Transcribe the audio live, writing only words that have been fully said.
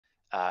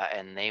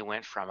and they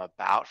went from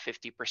about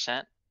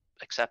 50%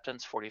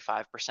 acceptance,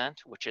 45%,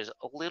 which is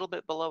a little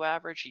bit below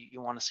average.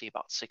 You want to see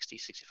about 60,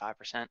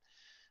 65%,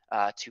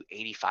 to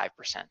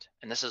 85%.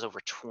 And this is over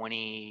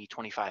 20,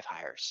 25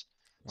 hires.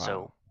 So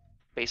Wow.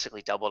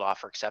 basically doubled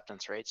offer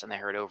acceptance rates. And they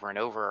heard over and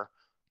over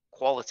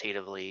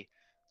qualitatively,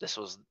 this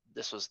was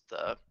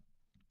the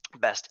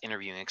best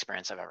interviewing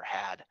experience I've ever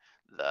had.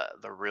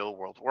 The real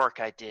world work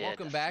I did, the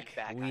Welcome back.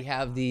 feedback We I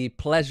have got. the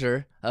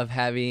pleasure of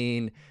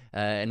having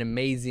an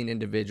amazing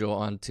individual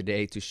on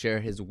today to share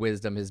his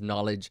wisdom, his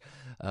knowledge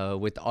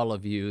with all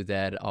of you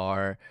that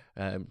are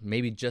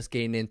maybe just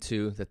getting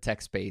into the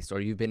tech space,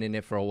 or you've been in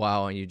it for a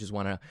while and you just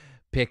want to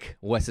pick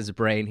Wes's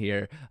brain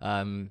here.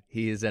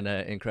 He is an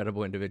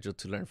incredible individual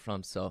to learn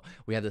from. So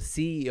we have the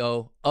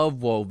CEO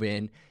of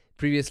Woven.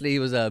 Previously, he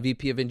was a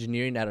VP of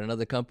engineering at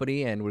another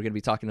company, and we're going to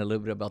be talking a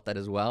little bit about that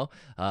as well,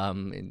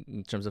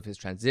 in terms of his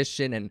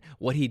transition and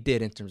what he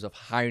did in terms of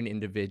hiring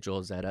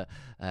individuals at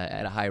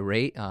a high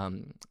rate,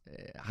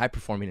 high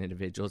performing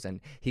individuals, and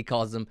he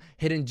calls them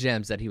hidden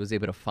gems that he was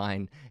able to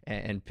find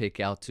and pick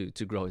out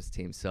to grow his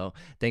team. So,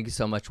 thank you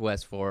so much,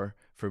 Wes, for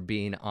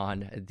being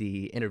on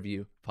the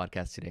interview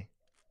podcast today.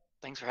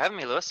 Thanks for having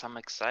me, Lewis. I'm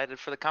excited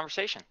for the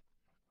conversation.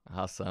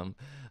 Awesome.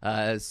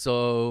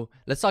 So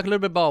let's talk a little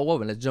bit about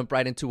Woven. Let's jump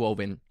right into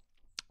Woven.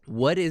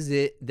 What is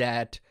it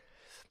that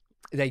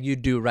you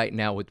do right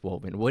now with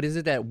Woven? What is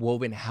it that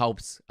Woven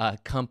helps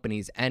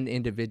companies and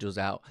individuals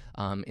out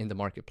in the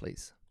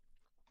marketplace?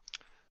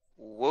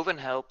 Woven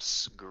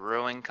helps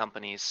growing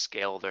companies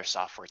scale their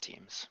software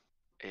teams.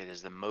 It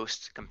is the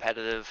most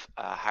competitive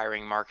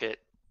hiring market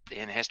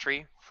in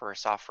history for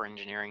software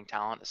engineering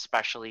talent,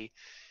 especially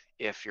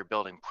if you're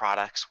building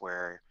products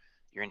where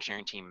your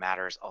engineering team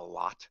matters a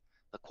lot,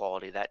 the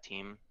quality of that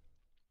team.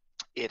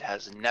 It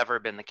has never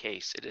been the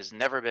case. It has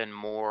never been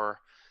more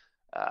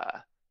uh,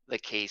 the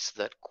case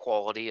that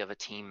quality of a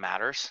team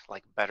matters.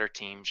 Like better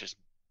teams just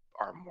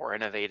are more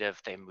innovative,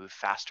 they move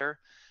faster.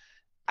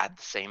 At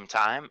the same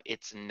time,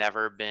 it's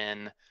never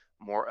been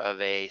more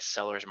of a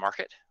seller's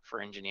market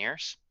for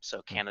engineers.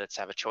 So candidates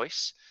have a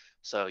choice.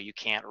 So you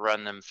can't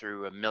run them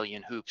through a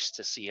million hoops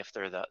to see if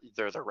they're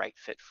the right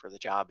fit for the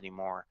job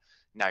anymore.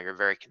 Now you're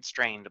very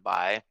constrained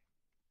by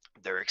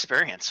their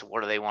experience.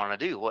 What do they want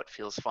to do? What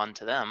feels fun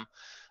to them?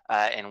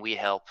 And we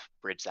help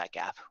bridge that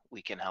gap.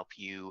 We can help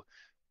you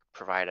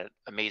provide an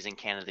amazing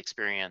candidate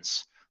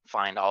experience,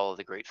 find all of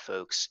the great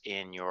folks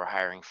in your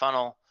hiring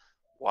funnel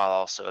while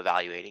also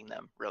evaluating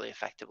them really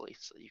effectively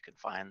so that you can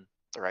find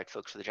the right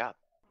folks for the job.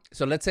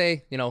 So let's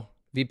say,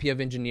 VP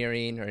of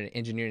engineering or an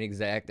engineering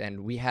exec,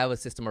 and we have a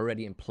system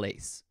already in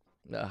place,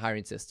 the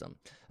hiring system.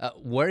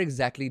 Where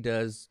exactly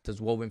does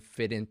Woven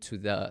fit into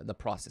the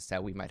process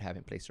that we might have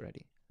in place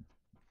already?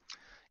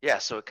 Yeah,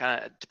 so it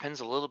kind of depends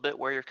a little bit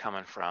where you're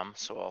coming from.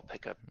 So I'll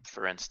pick up,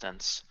 for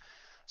instance,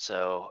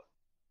 so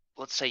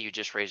let's say you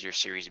just raised your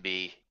Series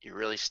B, you're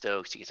really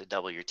stoked, you get to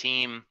double your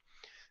team.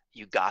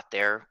 You got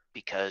there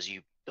because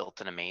you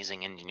built an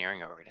amazing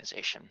engineering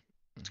organization.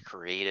 It's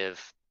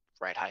creative,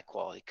 write high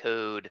quality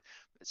code,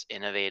 it's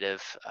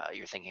innovative,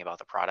 you're thinking about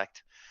the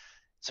product.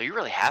 So you're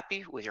really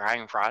happy with your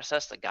hiring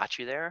process that got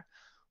you there.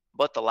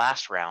 But the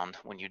last round,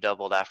 when you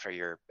doubled after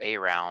your A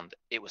round,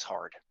 it was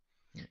hard.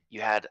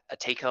 You had a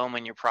take home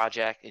in your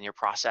project, in your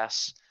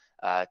process,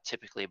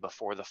 typically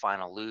before the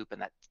final loop,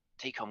 and that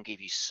take home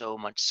gave you so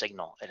much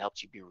signal. It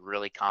helped you be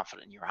really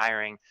confident in your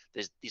hiring.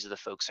 These are the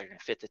folks that are going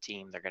to fit the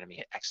team. They're going to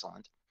be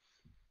excellent.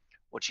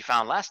 What you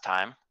found last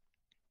time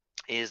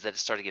is that it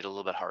started to get a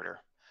little bit harder.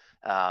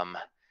 Um,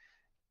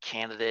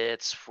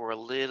 Candidates were a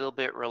little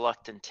bit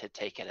reluctant to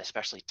take it,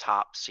 especially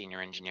top senior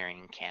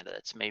engineering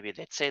candidates. Maybe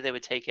they'd say they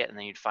would take it, and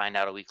then you'd find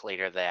out a week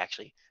later they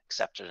actually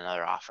accepted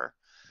another offer.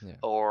 Yeah.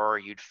 Or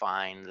you'd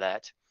find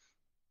that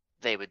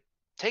they would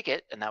take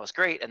it, and that was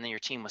great. And then your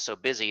team was so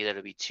busy that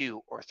it'd be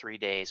 2 or 3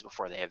 days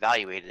before they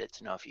evaluated it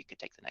to know if you could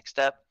take the next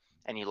step.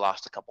 And you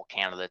lost a couple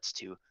candidates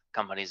to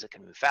companies that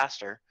can move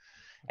faster.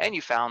 And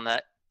you found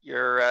that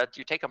your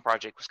take home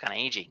project was kind of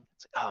aging.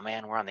 It's like, oh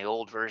man, we're on the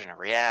old version of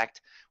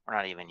React. We're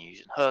not even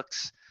using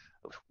hooks.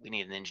 We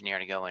need an engineer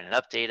to go in and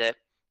update it.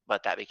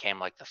 But that became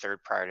like the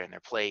third priority on their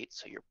plate.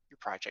 So your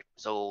project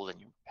was old, and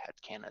you had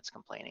candidates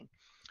complaining.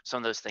 Some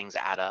of those things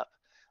add up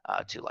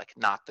to like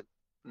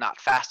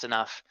not fast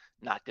enough,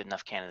 not good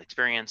enough candidate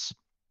experience,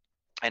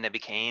 and it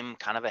became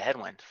kind of a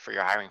headwind for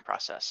your hiring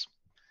process.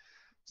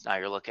 So now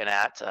you're looking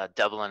at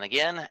doubling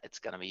again. It's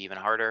going to be even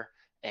harder.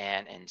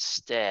 And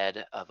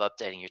instead of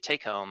updating your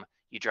take home,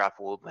 you drop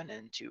Woven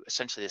into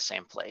essentially the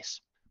same place.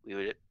 We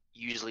would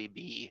usually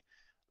be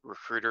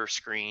recruiter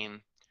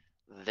screen,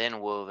 then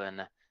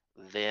Woven,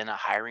 then a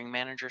hiring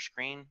manager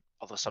screen.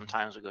 Although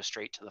sometimes we go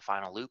straight to the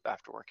final loop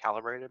after we're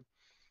calibrated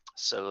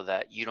so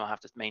that you don't have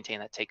to maintain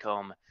that take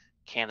home.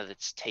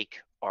 Candidates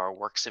take our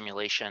work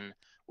simulation,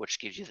 which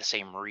gives you the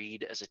same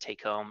read as a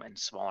take home in a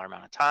smaller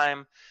amount of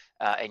time.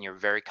 And you're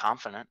very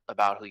confident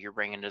about who you're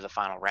bringing to the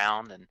final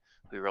round and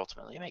who you're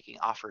ultimately making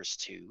offers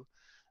to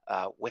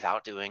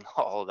without doing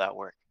all of that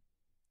work.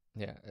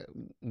 Yeah.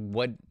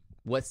 What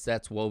what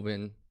sets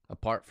Woven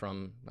apart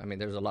from, I mean,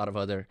 there's a lot of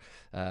other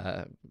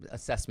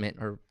assessment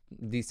or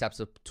these types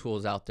of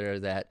tools out there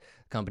that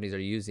companies are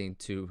using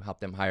to help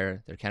them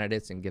hire their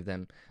candidates and give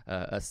them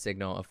a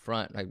signal up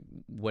front. Like,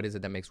 what is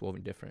it that makes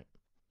Woven different?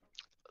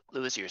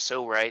 Lewis, you're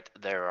so right.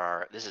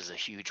 This is a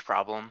huge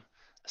problem.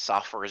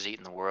 Software is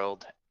eating the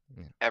world.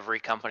 Yeah. Every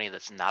company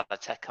that's not a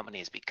tech company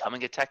is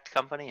becoming a tech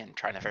company and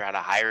trying to figure out how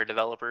to hire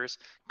developers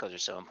because they're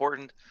so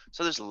important.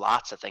 So there's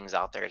lots of things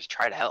out there to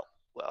try to help.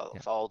 Well,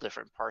 with all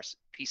different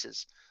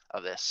pieces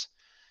of this.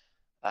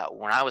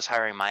 When I was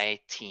hiring my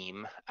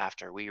team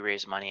after we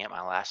raised money at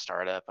my last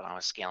startup and I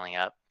was scaling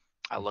up,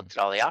 I looked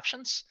at all the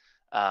options.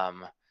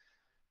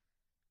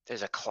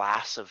 There's a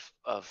class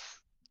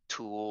of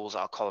tools.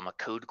 I'll call them a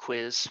code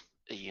quiz.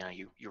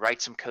 You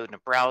write some code in a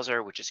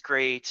browser, which is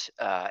great,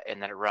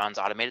 and then it runs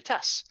automated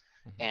tests.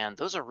 And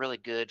those are really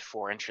good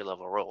for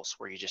entry-level roles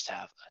where you just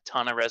have a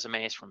ton of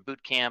resumes from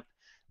boot camp.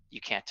 You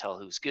can't tell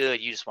who's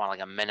good. You just want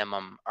like a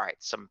minimum. All right,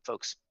 some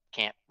folks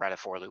can't write a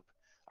for loop.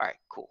 All right,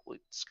 cool. We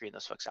screen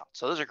those folks out.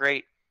 So those are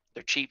great.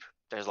 They're cheap.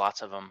 There's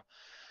lots of them.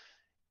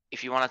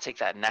 If you want to take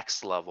that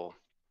next level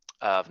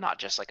of not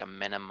just like a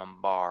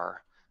minimum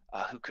bar,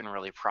 who can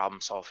really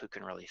problem solve, who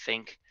can really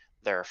think,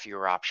 there are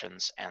fewer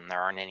options, and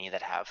there aren't any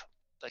that have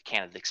the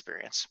candidate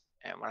experience.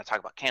 And when I talk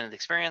about candidate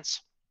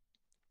experience,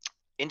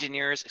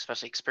 engineers,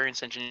 especially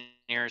experienced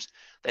engineers,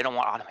 they don't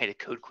want automated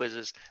code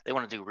quizzes. They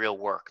want to do real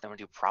work. They want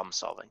to do problem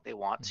solving. They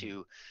want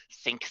to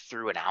think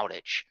through an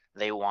outage.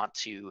 They want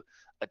to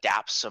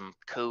adapt some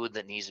code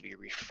that needs to be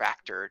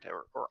refactored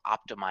or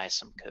optimize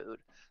some code.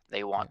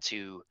 They want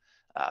to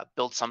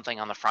build something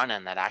on the front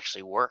end that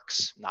actually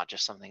works, not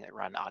just something that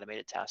run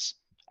automated tests.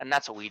 And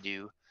that's what we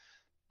do.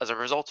 As a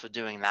result of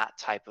doing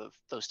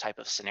those type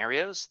of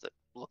scenarios that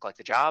look like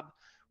the job,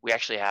 we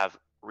actually have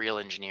real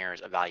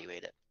engineers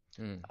evaluate it.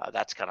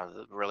 That's kind of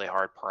the really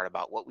hard part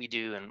about what we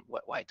do and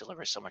why it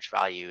delivers so much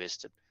value is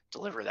to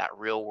deliver that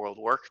real world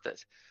work that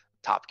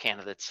top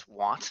candidates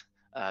want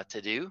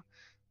to do.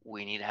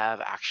 We need to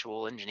have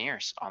actual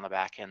engineers on the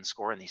back end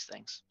scoring these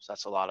things. So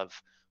that's a lot of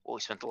what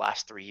we spent the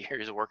last 3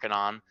 years working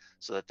on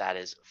so that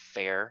is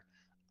fair,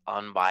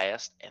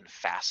 unbiased, and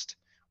fast.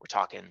 We're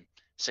talking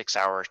 6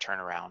 hours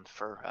turnaround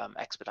for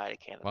expedited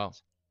candidates. Wow.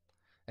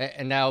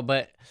 And now,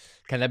 but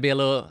can that be a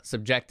little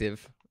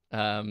subjective?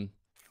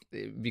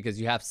 Because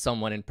you have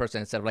someone in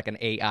person instead of like an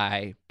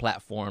AI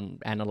platform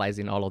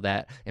analyzing all of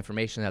that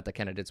information that the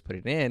candidates put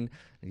it in.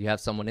 You have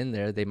someone in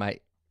there.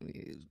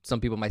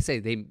 Some people might say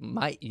they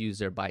might use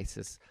their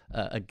biases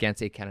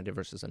against a candidate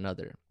versus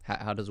another.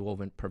 How does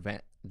Woven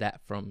prevent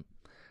that from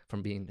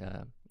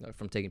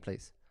taking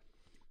place?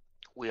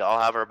 We all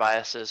have our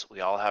biases.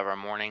 We all have our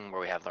morning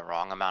where we have the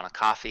wrong amount of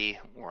coffee.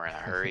 We're in a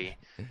hurry.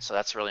 So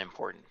that's really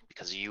important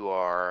because you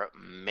are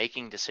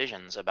making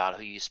decisions about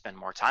who you spend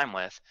more time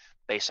with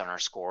based on our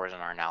scores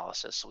and our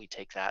analysis. So we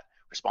take that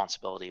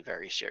responsibility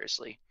very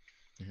seriously.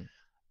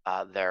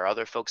 There are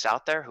other folks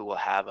out there who will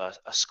have a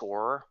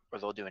scorer or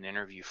they'll do an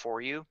interview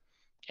for you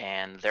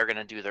and they're going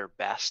to do their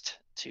best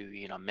to,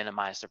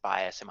 minimize their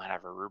bias. They might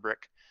have a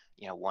rubric,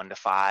 1 to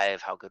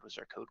 5, how good was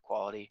their code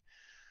quality?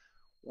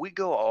 We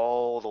go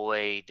all the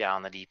way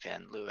down the deep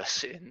end,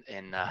 Lewis,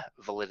 in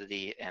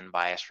validity and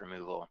bias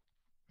removal.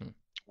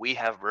 We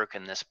have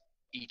broken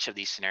each of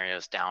these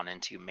scenarios down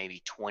into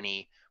maybe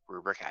 20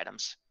 rubric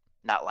items,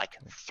 not like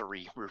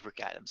 3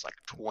 rubric items, like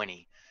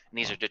 20. And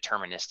these are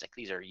deterministic.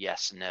 These are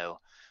yes, no.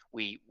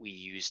 We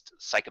used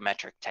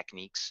psychometric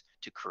techniques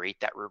to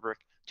create that rubric,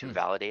 to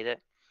validate it.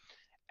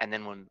 And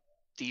then when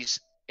these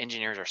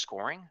engineers are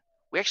scoring,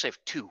 we actually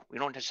have 2. We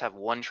don't just have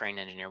 1 trained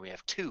engineer, we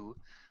have 2.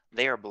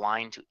 They are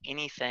blind to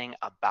anything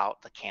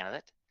about the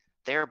candidate.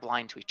 They're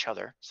blind to each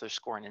other. So they're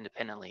scoring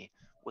independently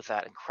with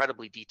that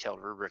incredibly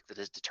detailed rubric that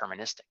is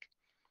deterministic.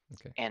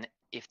 Okay. And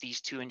if these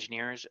 2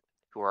 engineers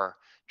who are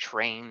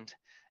trained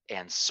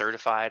and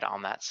certified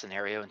on that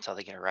scenario until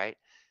they get it right,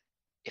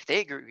 if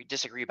they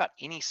disagree about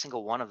any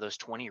single one of those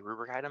 20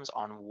 rubric items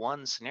on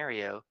one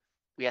scenario,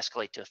 we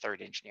escalate to a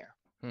 3rd engineer.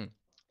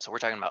 So we're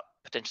talking about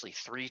potentially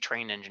 3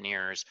 trained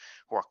engineers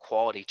who are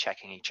quality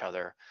checking each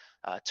other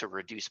to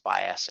reduce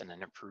bias and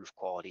then improve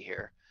quality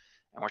here.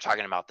 And we're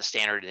talking about the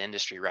standard in the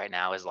industry right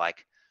now is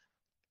like,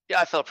 yeah,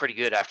 I felt pretty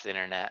good after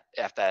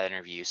that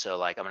interview. So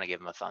like, I'm going to give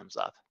them a thumbs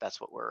up.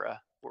 That's what we're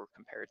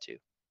compared to.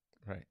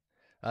 Right.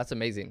 That's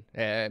amazing.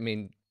 I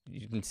mean,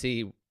 you can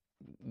see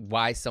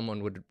why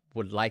someone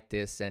would like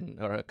this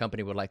or a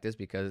company would like this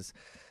because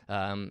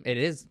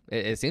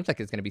it seems like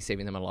it's going to be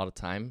saving them a lot of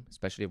time,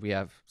 especially if we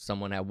have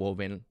someone at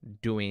Woven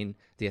doing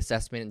the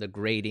assessment, the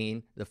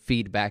grading, the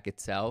feedback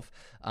itself.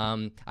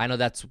 I know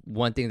that's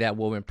one thing that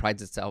Woven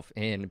prides itself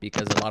in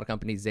because a lot of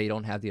companies, they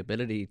don't have the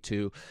ability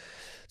to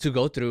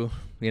go through,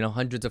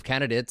 hundreds of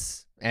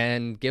candidates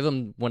and give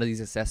them one of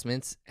these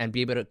assessments and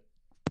be able to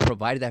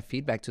provide that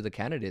feedback to the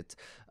candidates.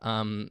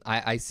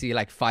 I see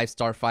like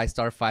 5-star,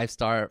 5-star,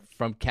 5-star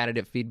from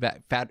candidate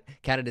feedback,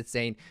 candidates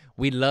saying,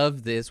 we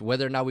love this,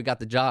 whether or not we got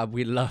the job,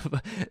 we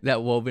love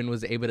that Woven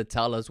was able to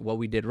tell us what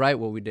we did right,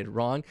 what we did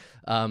wrong.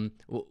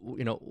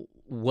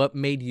 What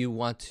made you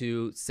want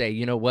to say,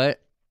 you know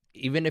what,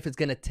 even if it's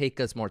going to take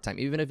us more time,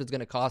 even if it's going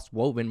to cost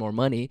Woven more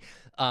money,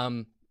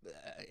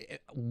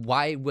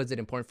 why was it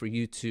important for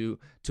you to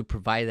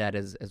provide that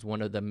as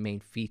one of the main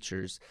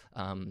features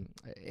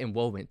in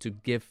Woven, to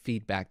give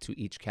feedback to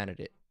each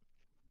candidate?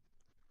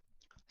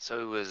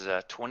 So it was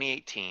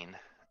 2018.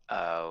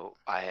 I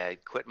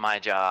had quit my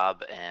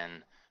job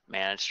and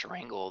managed to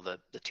wrangle the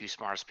two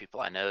smartest people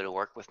I know to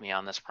work with me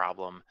on this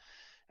problem.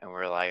 And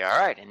we're like, all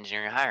right,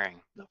 engineering hiring,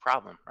 no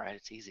problem, right?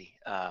 It's easy.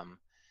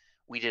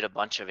 We did a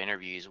bunch of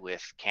interviews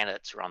with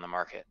candidates who were on the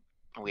market.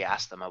 And we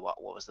asked them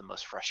about what was the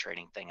most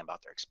frustrating thing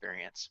about their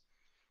experience.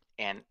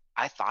 And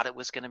I thought it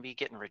was going to be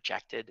getting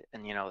rejected.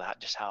 And, that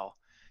just how,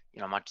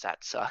 much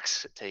that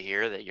sucks to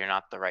hear that you're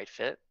not the right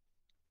fit.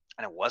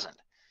 And it wasn't.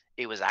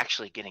 It was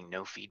actually getting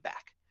no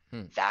feedback.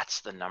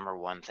 That's the number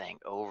one thing,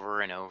 over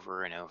and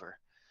over and over,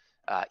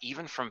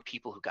 even from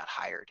people who got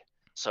hired.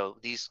 So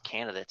these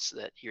candidates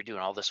that you're doing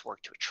all this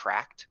work to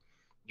attract,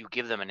 you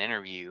give them an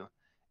interview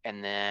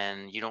and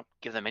then you don't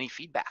give them any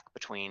feedback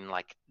between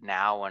like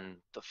now and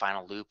the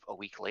final loop a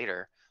week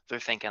later. They're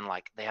thinking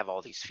like they have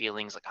all these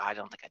feelings like, I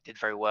don't think I did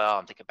very well.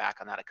 I'm thinking back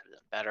on that. I could have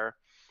done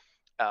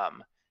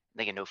better.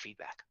 They get no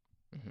feedback.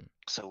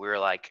 So we were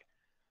like,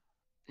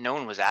 no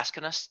one was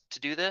asking us to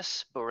do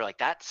this, but we're like,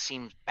 that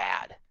seems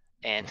bad.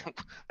 And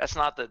that's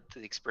not the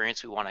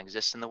experience we want to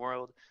exist in the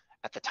world.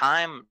 At the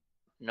time,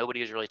 nobody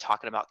was really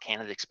talking about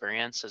candidate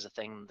experience as a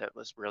thing that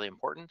was really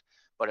important,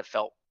 but it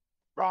felt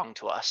wrong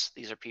to us.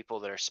 These are people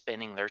that are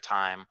spending their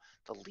time.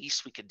 The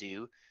least we could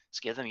do is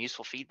give them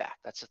useful feedback.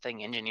 That's the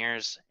thing.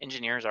 Engineers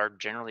are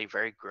generally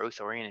very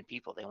growth oriented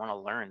people. They want to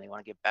learn, they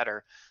want to get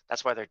better.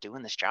 That's why they're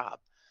doing this job.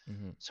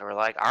 So we're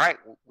like, all right,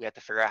 we have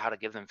to figure out how to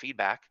give them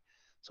feedback.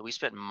 So we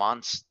spent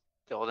months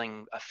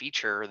building a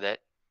feature that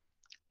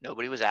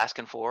nobody was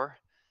asking for.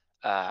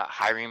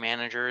 Hiring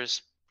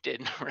managers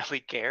didn't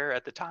really care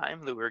at the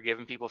time that we were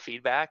giving people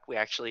feedback.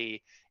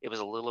 It was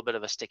a little bit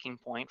of a sticking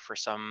point for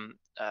some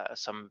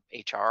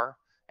HR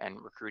and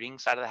recruiting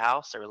side of the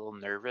house. They were a little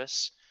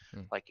nervous,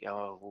 like,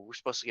 we're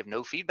supposed to give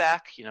no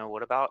feedback.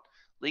 What about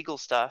legal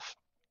stuff?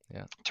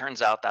 Yeah.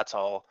 Turns out that's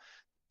all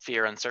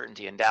fear,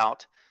 uncertainty, and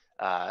doubt.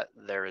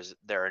 There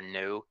are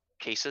no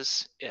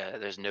cases.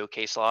 There's no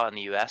case law in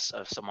the U.S.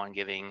 of someone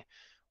giving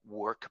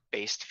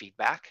work-based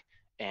feedback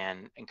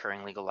and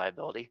incurring legal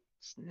liability.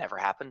 It's never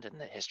happened in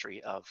the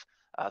history of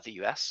the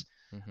U.S.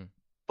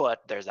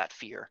 But there's that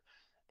fear.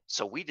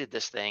 So we did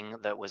this thing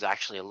that was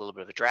actually a little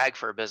bit of a drag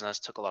for a business,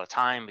 took a lot of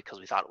time because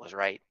we thought it was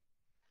right.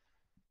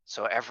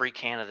 So every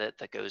candidate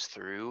that goes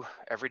through,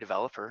 every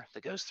developer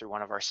that goes through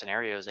one of our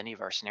scenarios, any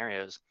of our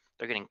scenarios,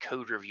 they're getting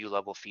code review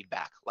level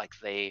feedback. Like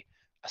a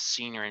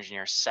senior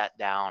engineer sat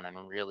down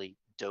and really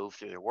dove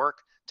through their work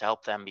to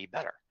help them be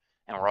better.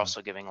 And we're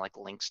also giving like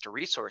links to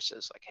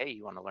resources like, hey,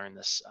 you want to learn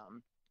this?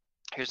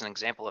 Here's an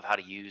example of how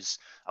to use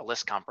a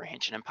list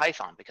comprehension in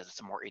Python because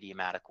it's a more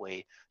idiomatic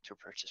way to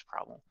approach this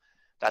problem.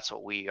 That's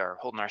what we are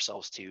holding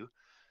ourselves to.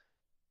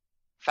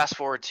 Fast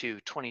forward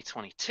to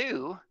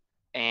 2022,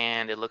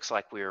 and it looks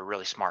like we were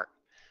really smart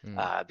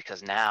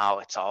because now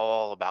it's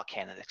all about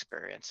candidate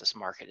experience. This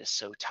market is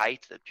so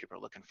tight that people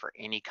are looking for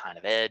any kind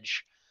of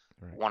edge.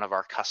 Right. One of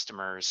our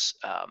customers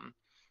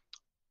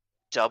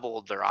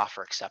doubled their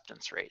offer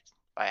acceptance rate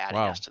by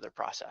adding us to their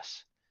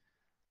process.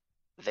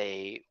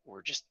 They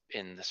were just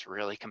in this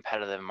really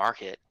competitive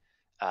market,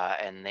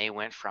 and they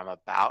went from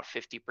about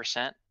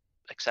 50%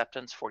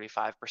 acceptance,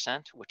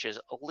 45%, which is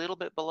a little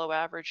bit below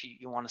average.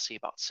 You want to see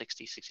about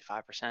 60,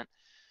 65%,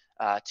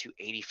 to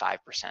 85%.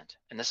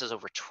 And this is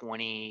over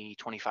 20,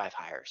 25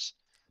 hires.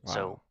 Wow.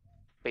 So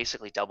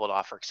basically doubled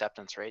offer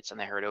acceptance rates. And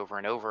they heard over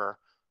and over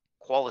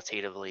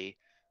qualitatively,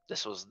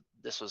 this was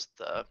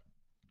the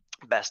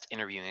best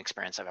interviewing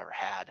experience I've ever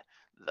had.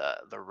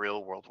 The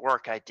real world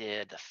work I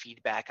did, the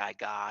feedback I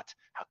got,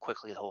 how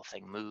quickly the whole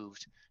thing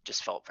moved,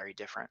 just felt very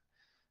different.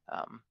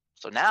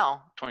 So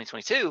now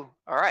 2022,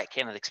 all right,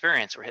 candidate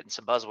experience, we're hitting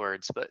some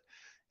buzzwords, but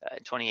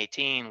in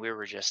 2018, we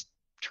were just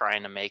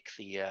trying to make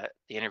the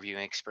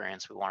interviewing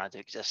experience we wanted to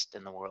exist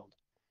in the world.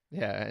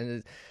 Yeah,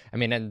 and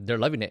and they're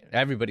loving it.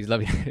 Everybody's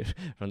loving it,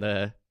 from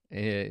the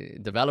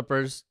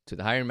developers to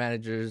the hiring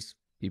managers,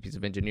 VPs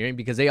of engineering,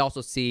 because they also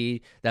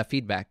see that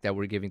feedback that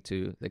we're giving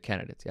to the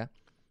candidates. Yeah,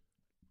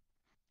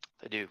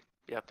 they do.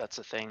 Yep, that's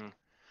the thing.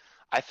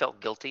 I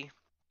felt guilty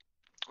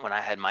when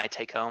I had my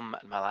take home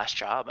at my last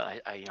job.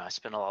 I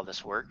spent all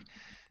this work,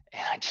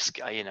 and I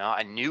just,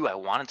 I knew I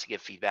wanted to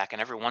give feedback,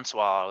 and every once in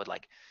a while I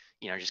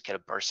would just get a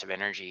burst of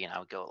energy, and I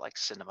would go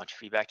send a bunch of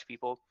feedback to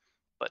people.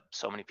 But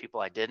so many people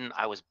I didn't.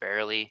 I was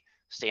barely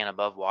staying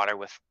above water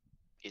with,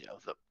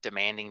 the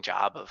demanding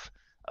job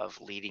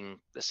of leading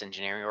this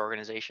engineering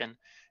organization,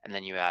 and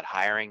then you add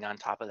hiring on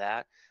top of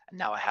that, and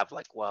now I have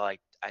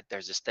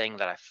there's this thing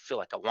that I feel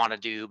like I want to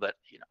do, but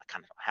I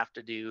kind of don't have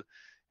to do,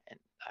 and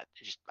I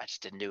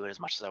just didn't do it as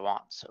much as I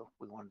want. So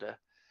we wanted to.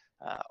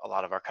 A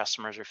lot of our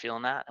customers are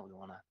feeling that, and we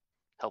want to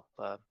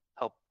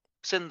help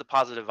send the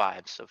positive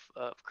vibes of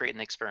creating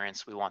the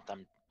experience we want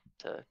them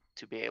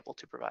to be able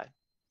to provide.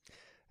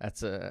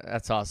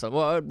 That's awesome.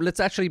 Well, let's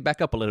actually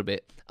back up a little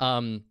bit.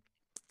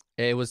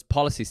 It was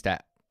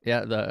PolicyStat.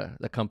 Yeah,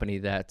 the company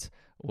that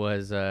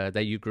was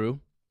that you grew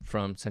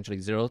from essentially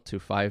 0 to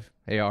 5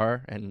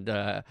 AR,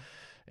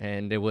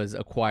 and it was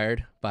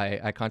acquired by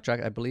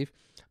iContract, I believe.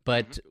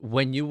 But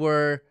when you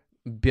were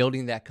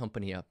building that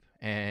company up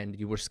and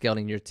you were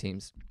scaling your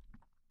teams,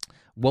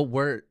 what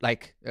were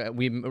like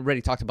we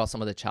already talked about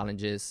some of the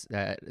challenges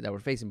that we're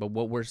facing, but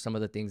what were some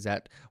of the things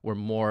that were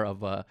more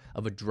of a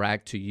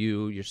drag to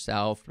you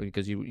yourself,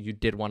 because you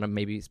did want to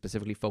maybe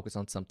specifically focus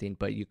on something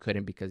but you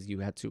couldn't because you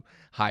had to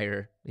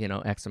hire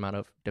X amount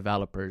of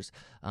developers,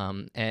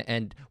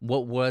 and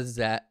what was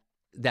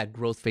that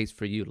growth phase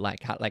for you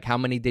like? How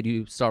many did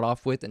you start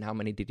off with and how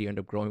many did you end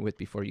up growing with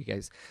before you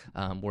guys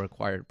were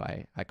acquired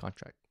by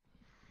iContract?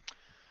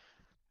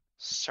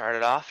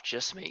 Started off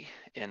just me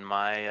in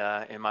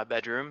my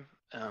bedroom,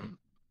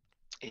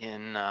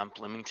 in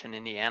Bloomington,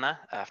 Indiana,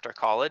 after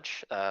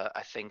college.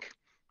 I think,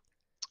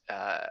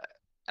 uh,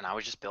 and I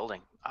was just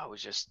building. I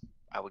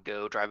would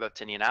go drive up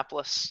to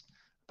Indianapolis,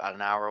 about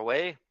an hour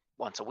away,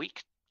 once a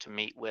week to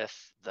meet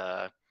with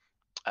the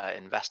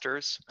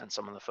investors and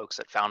some of the folks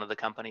that founded the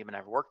company but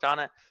never worked on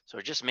it. So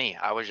it was just me.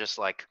 I was just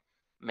like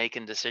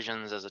making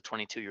decisions as a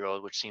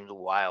 22-year-old, which seems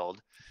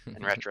wild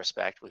in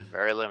retrospect, with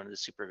very limited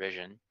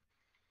supervision.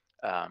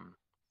 Um,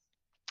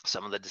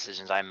 some of the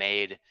decisions I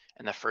made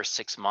in the first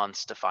 6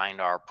 months defined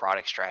our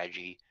product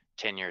strategy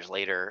 10 years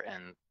later,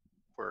 and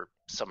were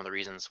some of the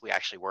reasons we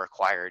actually were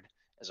acquired,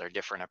 as our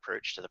different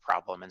approach to the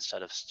problem.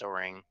 Instead of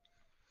storing,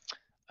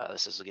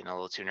 this is getting a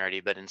little too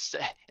nerdy, but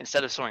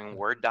instead of storing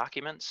Word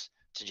documents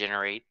to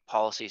generate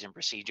policies and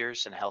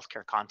procedures in a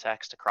healthcare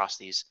context across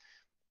these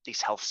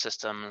health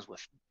systems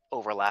with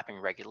overlapping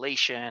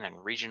regulation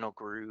and regional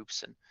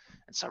groups and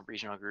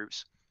sub-regional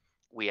groups,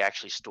 we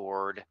actually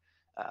stored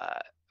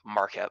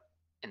markup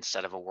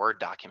instead of a Word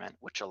document,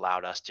 which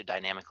allowed us to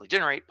dynamically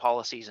generate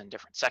policies in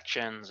different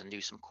sections and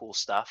do some cool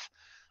stuff.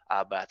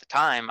 But at the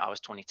time, I was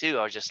 22.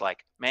 I was just like,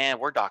 man,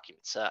 Word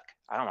documents suck.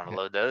 I don't want to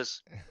load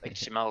those.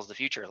 HTML is the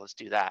future. Let's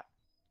do that.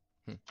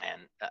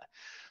 And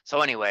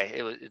so anyway,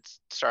 it's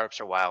startups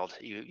are wild.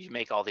 You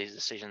make all these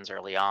decisions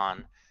early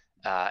on,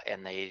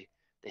 and they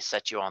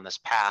set you on this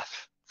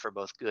path for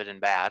both good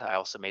and bad. I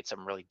also made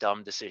some really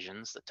dumb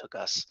decisions that took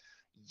us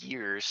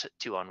years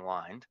to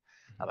unwind,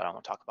 but I don't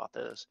want to talk about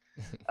those.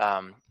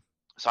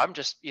 So I'm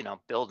just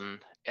building,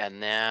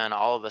 and then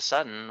all of a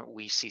sudden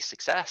we see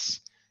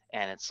success,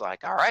 and it's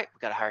like, all right, we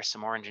got to hire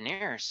some more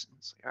engineers.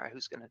 It's like, all right,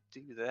 who's going to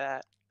do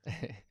that?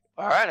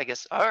 All right, I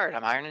guess. All right,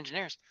 I'm hiring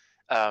engineers.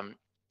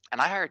 And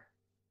I hired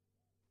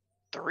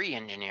 3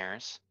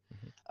 engineers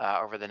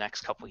over the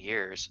next couple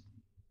years,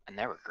 and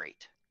they were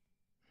great.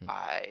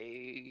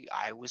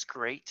 I was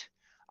great.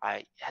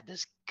 I had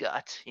this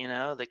gut,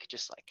 they could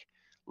just like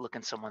look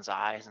in someone's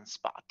eyes and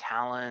spot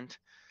talent,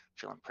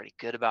 feeling pretty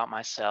good about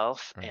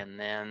myself. Right. And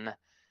then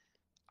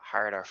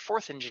hired our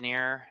 4th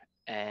engineer,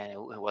 and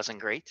it wasn't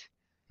great.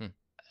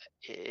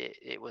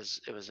 It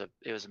was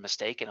a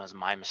mistake, and it was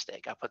my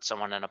mistake. I put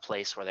someone in a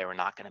place where they were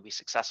not going to be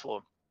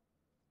successful,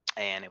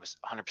 and it was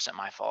 100%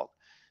 my fault.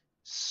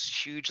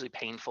 It's hugely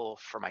painful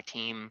for my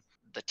team.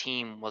 The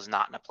team was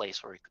not in a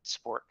place where we could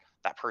support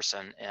that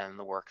person and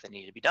the work that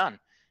needed to be done.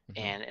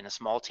 And in a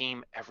small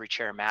team, every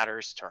chair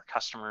matters to our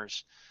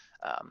customers.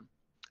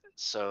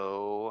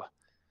 So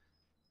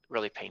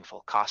really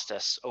painful. Cost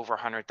us over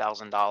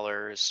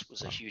 $100,000,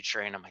 was a huge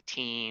strain on my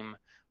team,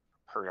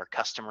 hurt our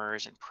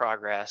customers in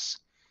progress.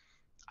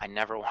 I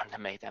never wanted to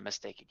make that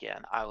mistake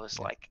again. I was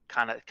like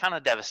kind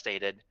of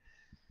devastated.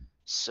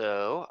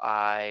 So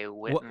I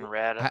went and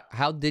read.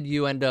 How did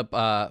you end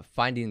up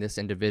finding this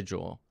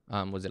individual?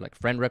 Was it like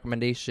friend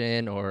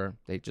recommendation, or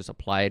they just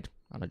applied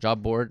on a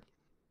job board?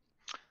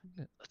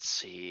 Let's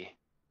see.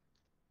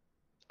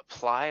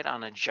 Applied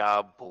on a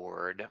job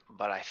board,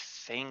 but I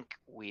think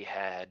we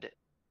had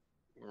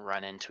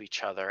run into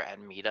each other at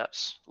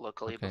meetups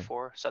locally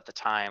before. So at the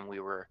time we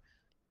were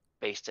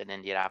based in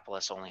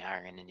Indianapolis, only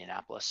hiring in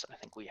Indianapolis. I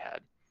think we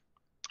had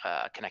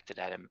connected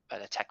at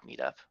a tech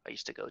meetup. I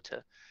used to go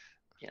to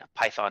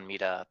Python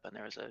meetup, and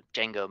there was a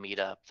Django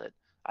meetup that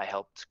I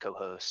helped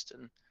co-host.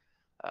 And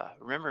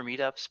remember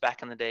meetups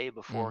back in the day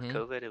before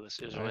COVID? It was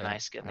really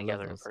nice getting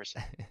together in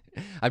person.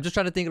 I'm just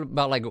trying to think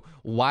about like,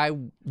 why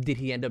did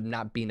he end up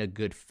not being a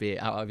good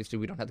fit? Obviously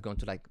we don't have to go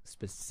into like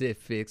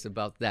specifics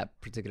about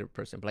that particular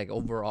person, but like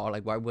overall,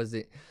 like why was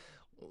it,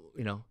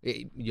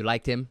 you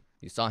liked him,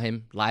 you saw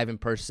him live in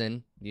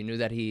person, you knew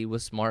that he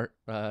was smart,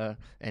 and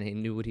he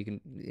knew what he can,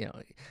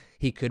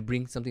 he could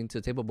bring something to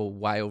the table, but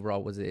why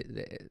overall was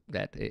it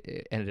that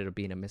it ended up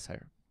being a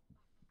mishire?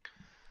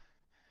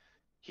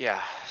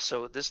 Yeah,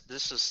 so this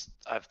is,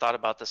 I've thought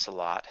about this a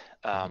lot.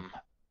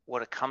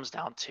 What it comes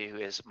down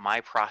to is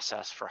my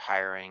process for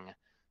hiring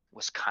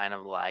was kind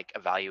of like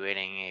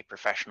evaluating a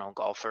professional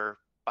golfer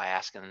by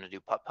asking them to do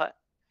putt-putt.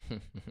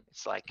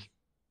 It's like,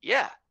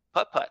 yeah,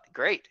 putt-putt,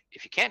 great.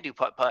 If you can't do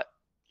putt-putt,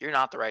 you're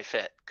not the right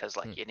fit, because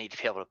like you need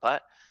to be able to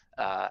putt.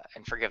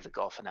 And forgive the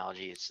golf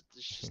analogy, it's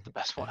just the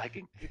best one I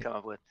can come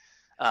up with.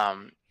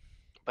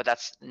 But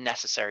that's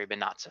necessary but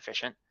not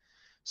sufficient.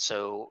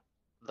 So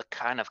the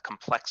kind of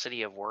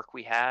complexity of work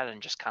we had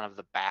and just kind of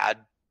the bad,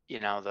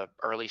 the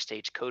early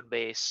stage code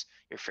base,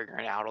 you're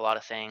figuring out a lot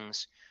of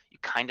things. You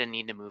kind of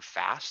need to move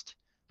fast.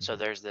 So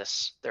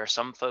Mhm. there are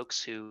some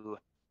folks who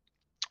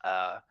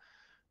uh,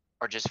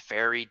 are just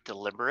very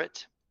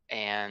deliberate,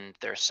 and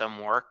there's some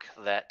work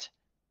that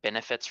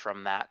benefits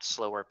from that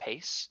slower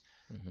pace.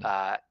 Mhm.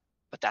 Uh,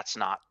 but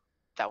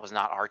that was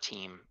not our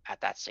team at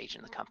that stage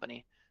in the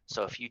company.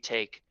 So Okay. if you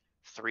take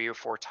 3 or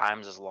 4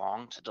 times as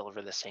long to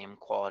deliver the same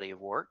quality of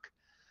work,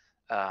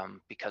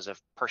 because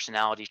of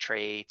personality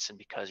traits and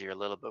because you're a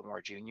little bit more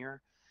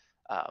junior,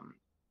 um,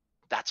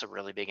 that's a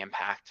really big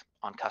impact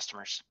on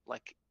customers.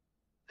 Like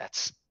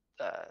that's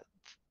uh,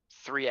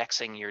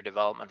 3xing your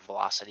development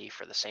velocity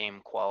for the same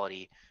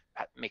quality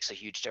makes a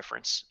huge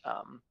difference.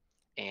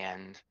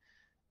 And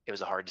it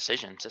was a hard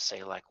decision to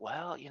say like,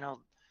 well,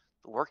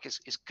 the work is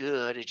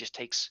good. It just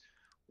takes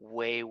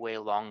way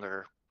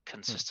longer Hmm.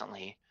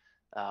 consistently,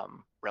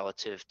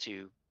 relative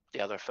to the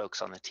other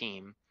folks on the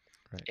team.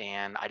 Right.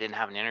 And I didn't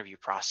have an interview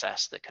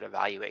process that could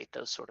evaluate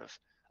those sort of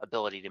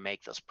ability to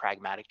make those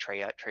pragmatic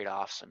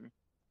trade-offs and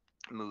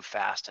move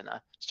fast in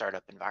a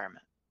startup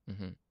environment.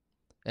 Hmm.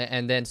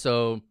 And then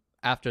so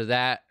after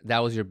that, that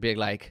was your big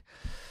like,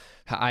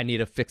 I need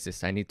to fix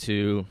this. I need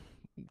to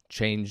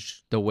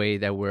change the way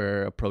that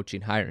we're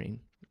approaching hiring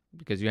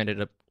because you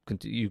ended up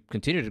you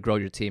continued to grow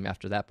your team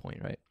after that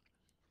point, right?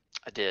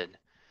 I did,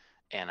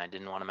 and I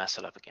didn't want to mess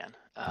it up again.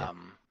 Yeah.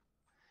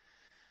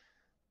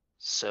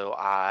 So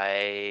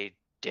I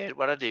did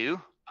what I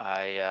do.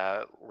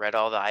 I read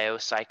all the IO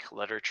Psych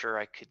literature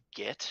I could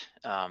get.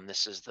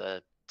 This is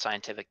the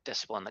scientific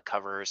discipline that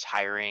covers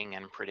hiring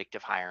and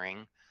predictive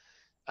hiring.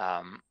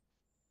 Um,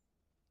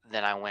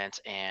 then I went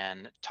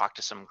and talked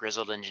to some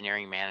grizzled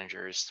engineering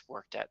managers,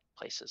 worked at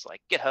places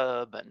like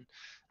GitHub and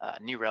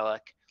New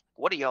Relic.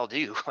 What do y'all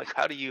do? Like,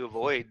 how do you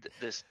avoid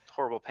this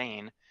horrible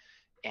pain?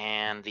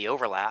 And the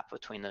overlap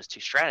between those two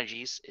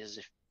strategies is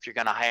if you're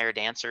going to hire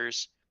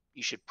dancers,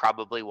 you should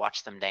probably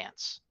watch them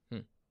dance. Hmm.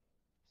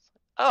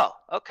 Oh,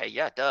 okay,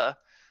 yeah, duh.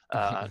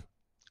 Uh,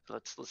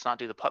 let's not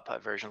do the putt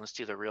putt version. Let's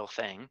do the real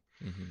thing.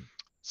 Hmm.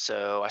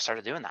 So I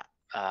started doing that.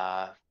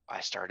 I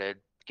started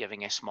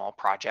giving a small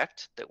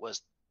project that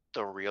was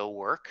the real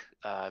work,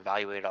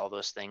 evaluated all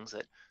those things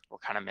that were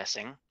kind of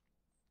missing,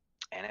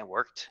 and it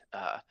worked.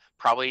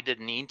 Probably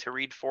didn't need to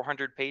read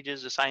 400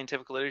 pages of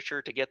scientific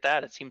literature to get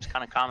that. It seems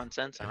kind of common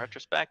sense in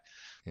retrospect,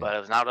 Yeah. but it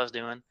was not what I was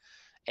doing.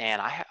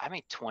 And I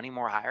made 20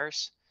 more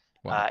hires,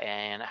 Wow.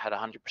 and I had a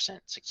 100%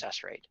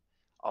 success rate,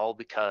 all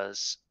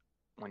because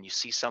when you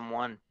see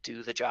someone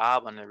do the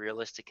job under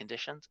realistic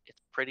conditions,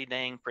 it's pretty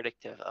dang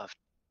predictive of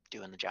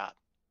doing the job.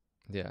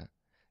 Yeah.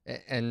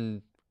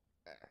 And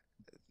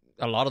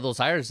a lot of those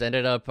hires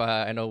ended up,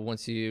 I know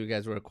once you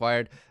guys were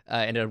acquired,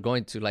 ended up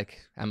going to like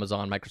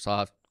Amazon,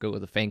 Microsoft, Google,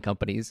 the FANG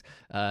companies.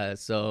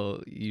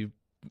 So you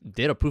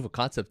did a proof of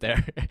concept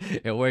there.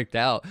 It worked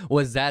out.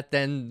 Was that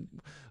then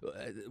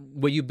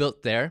what you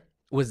built there?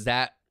 Was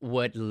that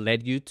what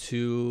led you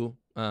to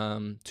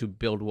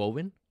build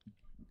Woven?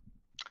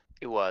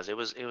 It was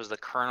the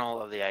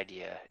kernel of the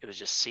idea. It was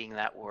just seeing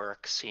that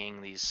work,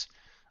 seeing these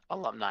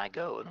alumni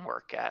go and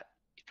work at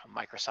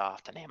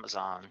Microsoft and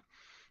Amazon.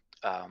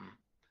 Um,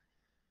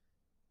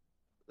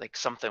 like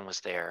something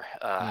was there.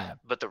 Mm.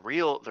 But the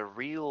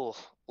real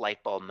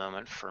light bulb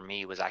moment for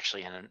me was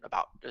actually it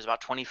was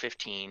about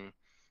 2015.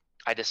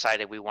 I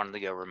decided we wanted to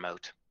go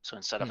remote. So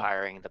instead of Mm.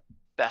 hiring the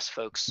best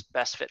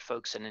fit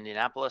folks in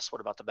Indianapolis,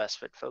 what about the best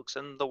fit folks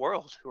in the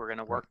world who are going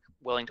to Right. work,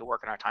 willing to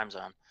work in our time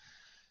zone?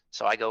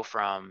 So I go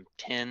from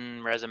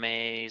 10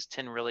 resumes,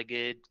 10 really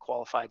good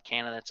qualified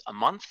candidates a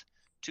month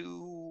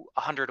to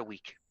 100 a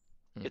week.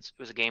 Mm. It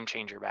was a game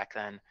changer back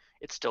then.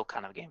 It's still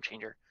kind of a game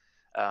changer.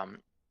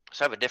 Um,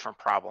 so I have a different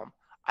problem.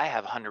 I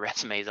have 100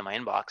 resumes in my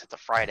inbox. It's a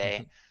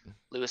Friday.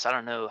 Lewis, I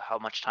don't know how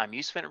much time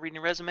you spent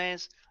reading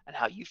resumes and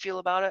how you feel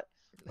about it,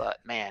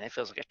 but man, it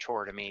feels like a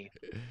chore to me.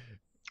 I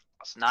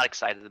was not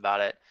excited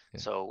about it. Yeah.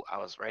 So I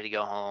was ready to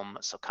go home.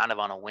 So kind of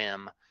on a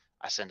whim,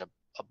 I sent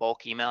a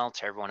bulk email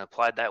to everyone who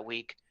applied that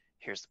week.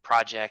 Here's the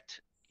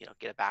project,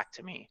 get it back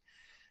to me.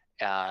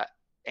 Uh,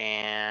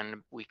 and a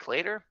week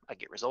later, I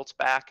get results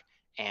back,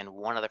 and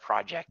one of the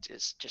project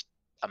is just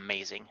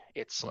amazing.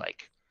 It's Mm.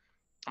 like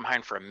I'm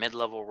hiring for a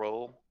mid-level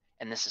role,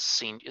 and this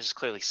is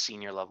clearly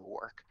senior level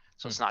work.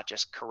 So Mm. it's not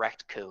just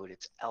correct code;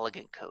 it's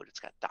elegant code. It's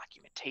got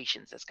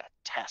documentations. It's got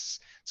tests.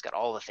 It's got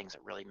all the things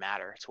that really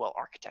matter. It's well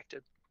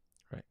architected.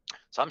 Right.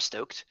 So I'm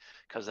stoked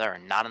because there are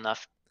not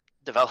enough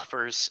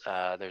developers.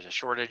 There's a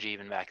shortage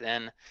even back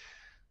then.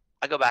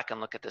 I go back and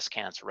look at this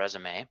candidate's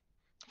resume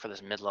for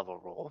this mid-level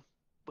role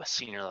with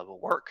senior level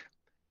work,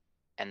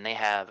 and they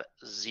have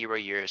 0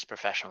 years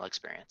professional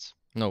experience.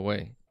 No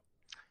way.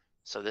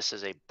 So this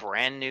is a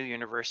brand new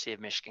University of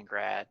Michigan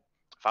grad.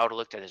 If I would have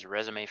looked at his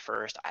resume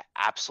first, I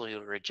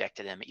absolutely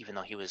rejected him, even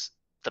though he was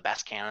the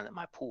best candidate in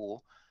my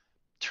pool.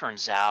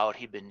 Turns out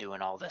he'd been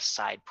doing all this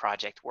side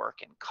project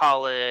work in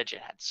college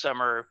and had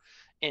summer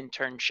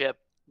internship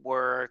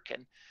work,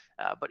 and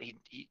but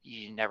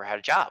he never had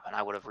a job, and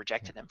I would have Yeah.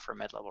 rejected him for a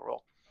mid-level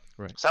role.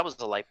 Right. So that was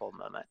the light bulb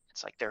moment.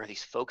 It's like there are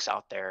these folks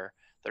out there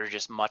that are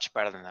just much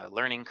better than their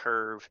learning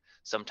curve.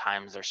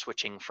 Sometimes they're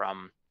switching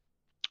from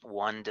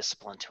one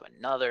discipline to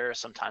another.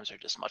 Sometimes they're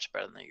just much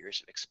better than their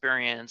years of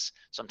experience.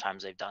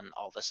 Sometimes they've done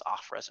all this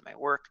off resume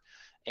work,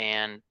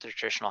 and the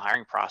traditional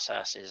hiring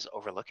process is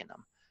overlooking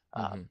them.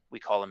 Mm-hmm. We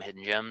call them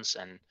hidden gems,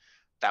 and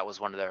that was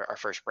one of our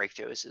first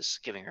breakthroughs, is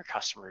giving our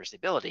customers the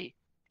ability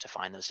to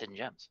find those hidden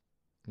gems.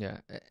 Yeah.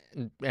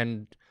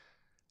 And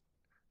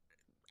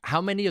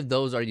how many of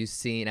those are you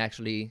seeing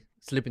actually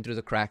slipping through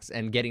the cracks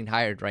and getting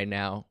hired right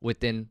now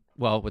within,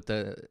 well, with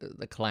the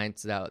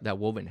clients that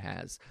Woven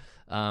has?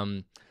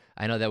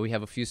 I know that we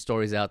have a few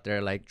stories out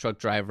there, like truck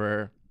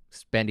driver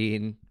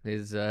spending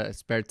his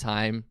spare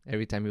time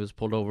every time he was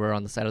pulled over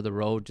on the side of the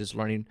road, just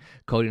learning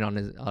coding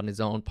on his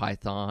own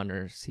Python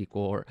or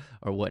SQL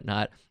or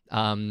whatnot,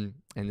 and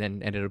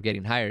then ended up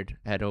getting hired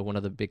at one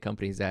of the big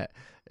companies that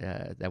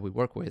we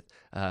work with.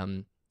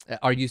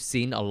 Are you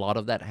seeing a lot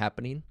of that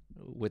happening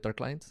with our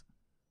clients?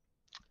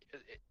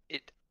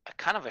 It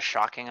kind of a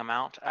shocking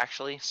amount,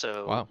 actually.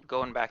 So Wow.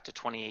 going back to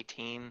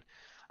 2018,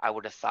 I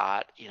would have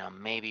thought,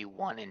 maybe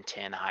 1 in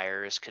 10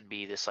 hires could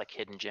be this like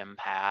hidden gem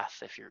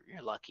path if you're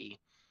lucky.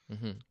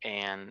 Mm-hmm.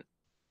 And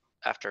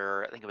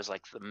after, I think it was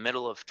like the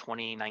middle of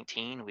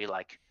 2019, we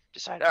like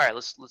decided, all right,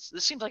 let's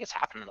this seems like it's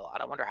happening a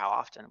lot. I wonder how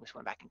often. We just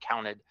went back and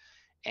counted,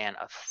 and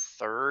a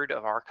third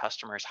of our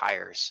customers'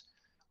 hires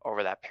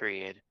over that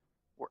period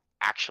were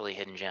actually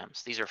hidden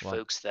gems. These are Wow.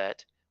 folks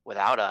that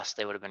without us,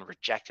 they would have been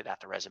rejected at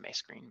the resume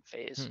screen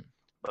phase. Hmm.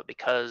 But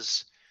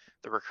because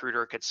the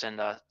recruiter could send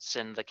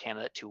the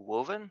candidate to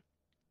Woven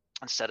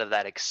instead of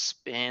that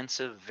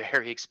expensive,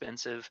 very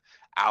expensive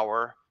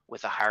hour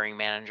with a hiring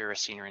manager, a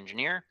senior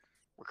engineer,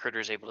 recruiter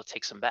is able to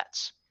take some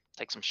bets,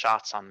 take some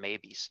shots on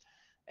maybes.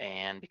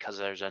 And because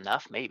there's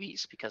enough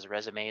maybes, because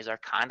resumes are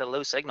kind of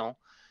low signal,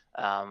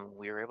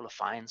 we were able to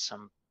find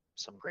some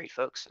great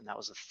folks, and that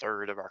was a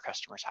third of our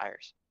customers'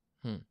 hires.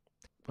 Hmm.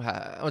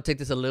 I want to take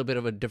this a little bit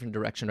of a different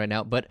direction right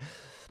now, but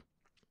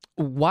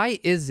why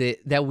is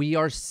it that we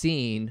are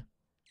seeing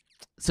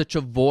such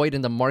a void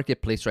in the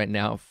marketplace right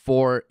now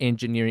for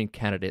engineering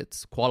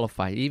candidates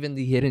qualified, even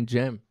the hidden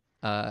gem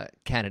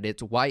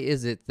candidates? Why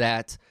is it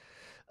that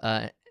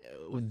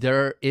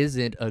there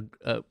isn't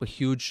a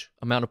huge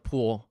amount of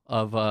pool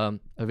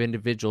of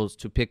individuals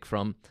to pick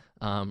from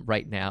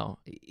right now,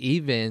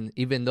 even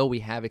though we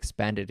have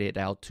expanded it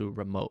out to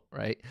remote,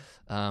 right?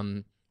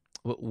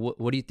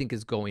 What do you think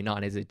is going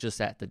on? Is it just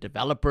that the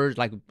developers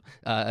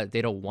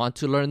they don't want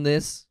to learn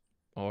this,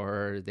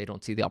 or they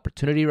don't see the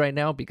opportunity right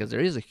now? Because there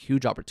is a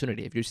huge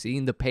opportunity. If you're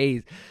seeing the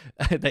pay,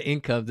 the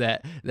income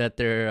that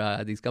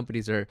they're these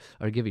companies are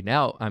giving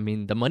out, I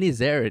mean, the money is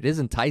there. It is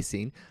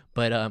enticing.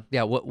 But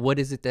yeah, what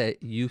is it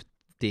that you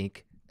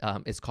think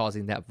is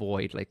causing that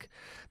void? Like,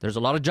 there's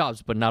a lot of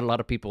jobs, but not a lot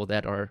of people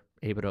that are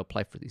able to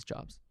apply for these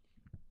jobs.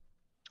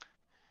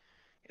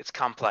 It's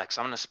complex.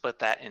 I'm going to split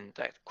that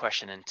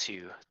question in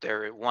two.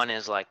 One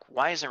is like,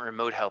 why isn't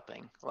remote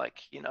helping?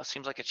 Like, it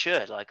seems like it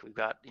should. Like, we've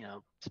got,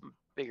 some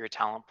bigger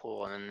talent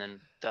pool, and then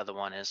the other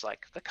one is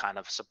like the kind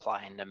of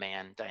supply and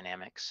demand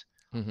dynamics.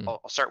 Mm-hmm.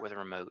 I'll start with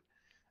remote.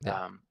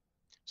 Yeah.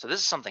 So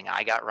this is something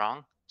I got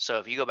wrong. So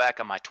if you go back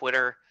on my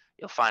Twitter,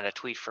 you'll find a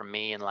tweet from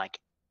me in like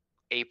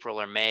April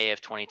or May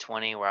of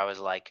 2020 where I was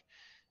like,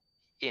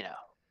 you know,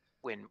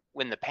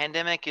 when the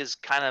pandemic is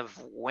kind of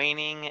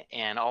waning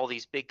and all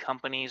these big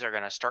companies are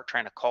going to start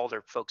trying to call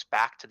their folks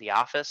back to the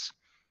office,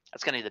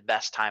 that's going to be the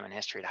best time in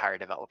history to hire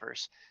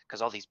developers,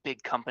 because all these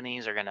big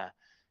companies are going to,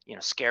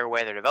 scare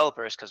away their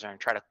developers because they're going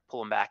to try to pull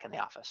them back in the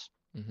office.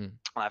 Mm-hmm. And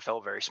I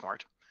felt very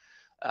smart.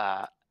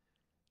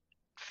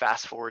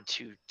 Fast forward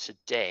to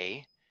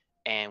today,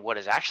 and what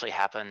has actually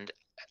happened,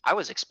 I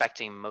was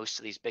expecting most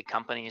of these big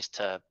companies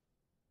to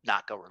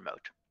not go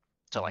remote,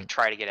 to Mm-hmm. like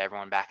try to get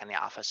everyone back in the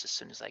office as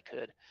soon as they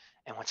could.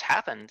 And what's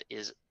happened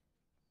is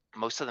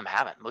most of them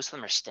haven't. Most of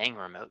them are staying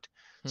remote.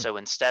 Hmm. So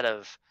instead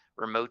of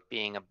remote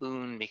being a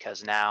boon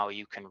because now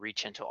you can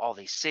reach into all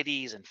these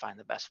cities and find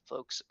the best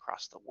folks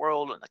across the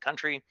world and the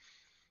country,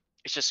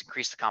 it's just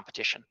increased the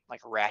competition,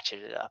 like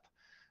ratcheted it up.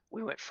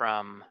 We went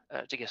from,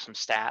 to give some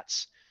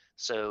stats,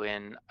 so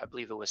in, I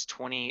believe it was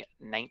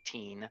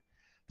 2019,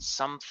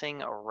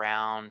 something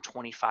around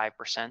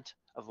 25%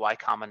 of Y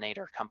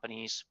Combinator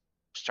companies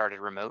started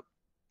remote.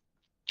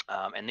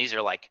 And these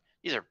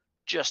are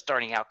just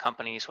starting out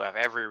companies who have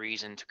every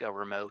reason to go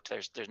remote.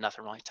 There's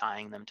nothing really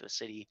tying them to a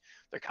city.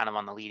 They're kind of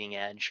on the leading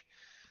edge.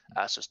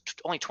 So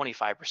only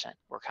 25%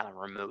 were kind of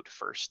remote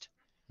first.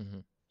 Mm-hmm.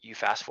 You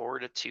fast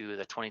forward to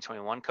the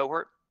 2021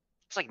 cohort,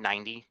 it's like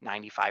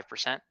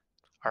 95%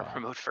 are Wow.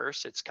 remote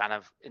first. It's kind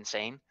of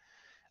insane.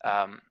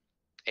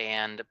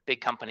 And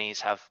big companies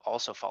have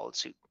also followed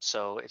suit.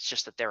 So it's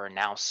just that there are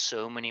now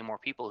so many more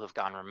people who have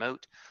gone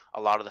remote.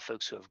 A lot of the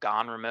folks who have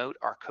gone remote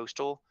are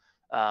coastal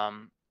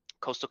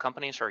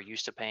companies who are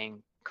used to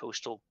paying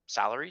coastal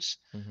salaries,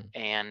 Mm-hmm.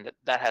 and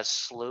that has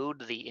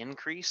slowed the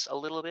increase a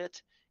little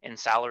bit in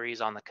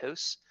salaries on the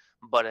coasts,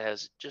 but it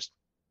has just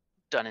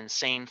done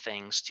insane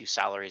things to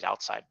salaries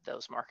outside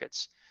those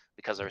markets,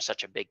 because there was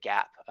such a big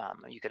gap.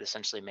 You could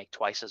essentially make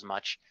twice as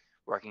much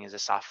working as a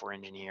software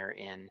engineer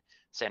in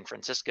San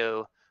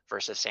Francisco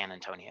versus San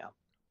Antonio.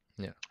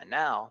 Yeah. And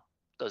now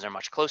those are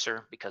much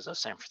closer because those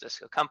San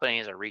Francisco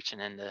companies are reaching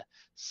into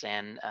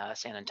San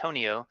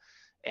Antonio,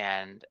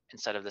 and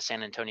instead of the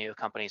San Antonio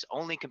companies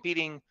only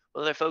competing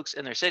with other folks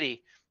in their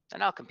city, they're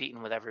now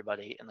competing with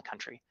everybody in the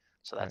country.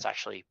 So that's Right.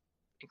 actually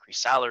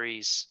increased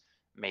salaries,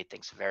 made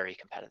things very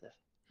competitive.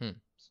 Hmm.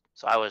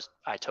 So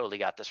I totally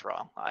got this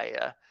wrong.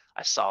 I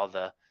saw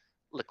the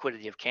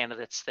liquidity of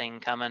candidates thing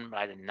coming, but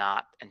I did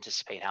not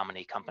anticipate how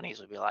many companies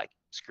would be like,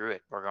 screw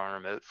it, we're going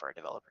remote for our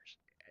developers.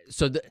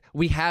 So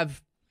we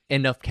have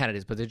enough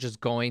candidates, but they're just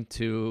going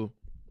to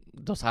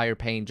those higher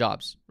paying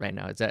jobs right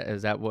now.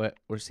 Is that what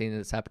we're seeing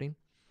that's happening?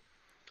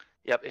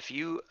 Yep. If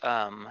you,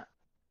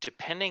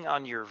 depending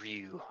on your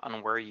view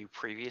on where you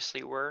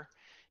previously were,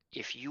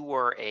 if you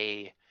were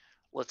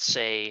let's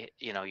say,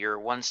 you're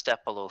one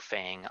step below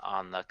Fang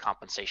on the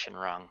compensation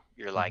rung,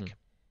 you're Mm-hmm. like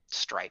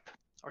Stripe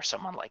or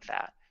someone like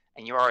that,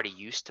 and you're already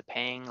used to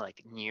paying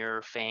like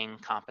near Fang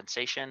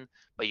compensation,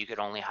 but you could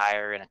only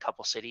hire in a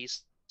couple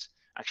cities.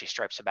 Actually,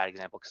 Stripe's a bad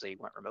example because they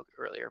went remote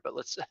earlier, but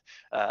let's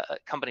a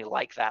company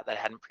like that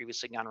hadn't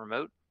previously gone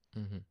remote,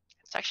 Mm-hmm.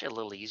 it's actually a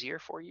little easier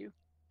for you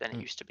than it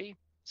Mm. used to be.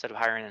 Instead of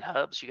hiring in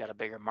hubs, you got a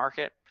bigger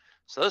market.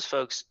 So those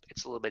folks,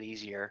 it's a little bit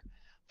easier.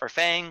 For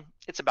Fang,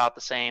 it's about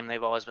the same.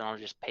 They've always been able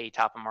to just pay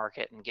top of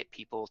market and get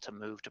people to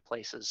move to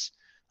places.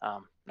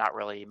 Not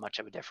really much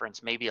of a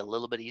difference. Maybe a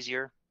little bit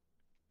easier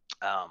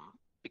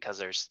because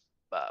there's,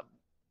 uh,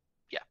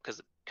 yeah,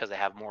 because they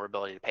have more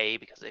ability to pay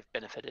because they've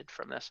benefited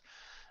from this.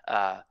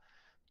 Uh,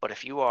 but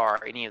if you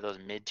are any of those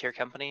mid-tier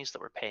companies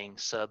that were paying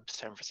sub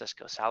San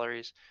Francisco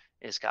salaries,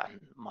 it's gotten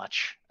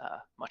much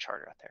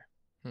harder out there.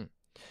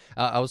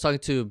 I was talking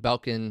to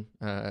Balkan,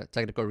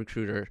 technical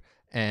recruiter,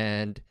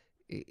 and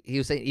he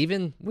was saying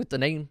even with the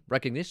name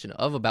recognition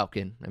of a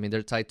Balkan, I mean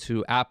they're tied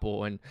to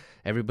Apple, and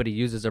everybody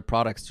uses their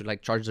products to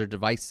like charge their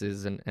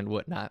devices and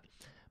whatnot.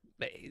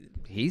 But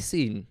he's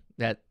seen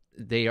that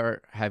they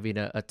are having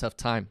a tough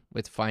time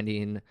with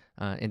finding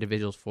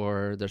individuals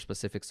for their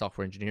specific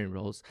software engineering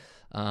roles.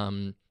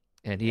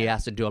 And he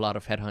has to do a lot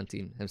of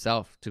headhunting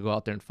himself to go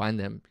out there and find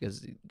them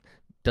because it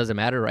doesn't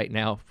matter right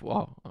now.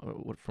 Well,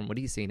 from what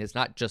he's seen, it's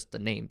not just the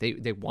name.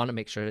 They want to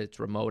make sure it's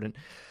remote,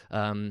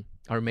 and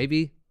or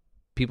maybe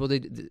people,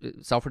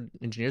 software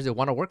engineers, they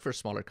want to work for a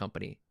smaller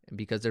company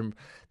because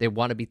they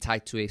want to be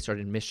tied to a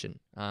certain mission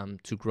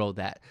to grow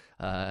that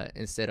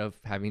instead of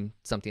having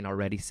something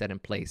already set in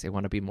place. They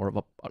want to be more of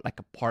a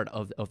part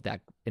of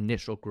that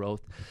initial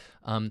growth.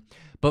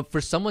 But for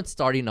someone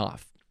starting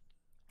off,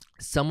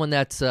 someone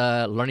that's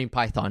learning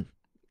Python,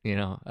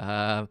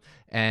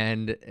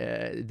 and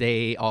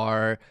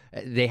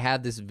they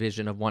have this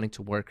vision of wanting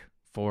to work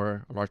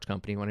for a large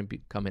company, wanting to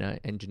become an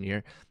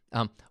engineer.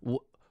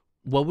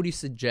 What would you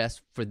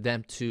suggest for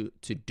them to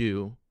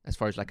do as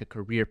far as like a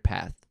career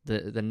path,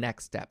 the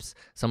next steps?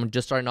 Someone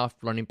just starting off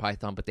learning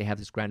Python, but they have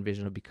this grand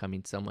vision of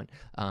becoming someone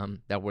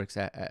that works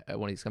at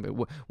one of these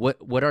companies.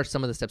 What are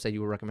some of the steps that you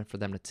would recommend for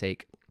them to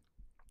take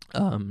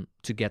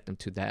to get them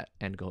to that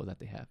end goal that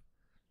they have?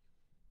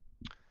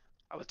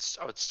 I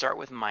would start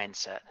with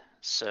mindset.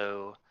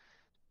 So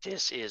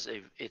this is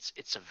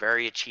it's a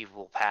very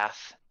achievable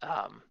path,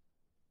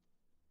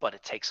 but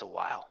it takes a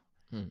while.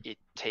 It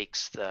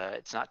takes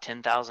it's not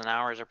 10,000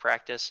 hours of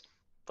practice,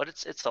 but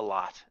it's a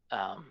lot.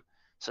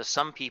 So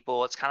some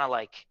people, it's kind of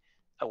like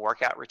a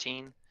workout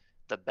routine.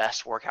 The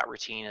best workout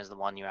routine is the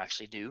one you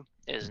actually do.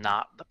 It is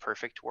not the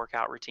perfect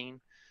workout routine.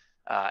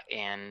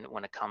 And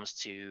when it comes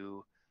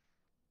to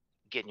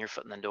getting your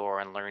foot in the door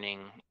and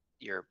learning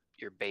your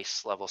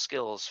base level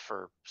skills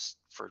for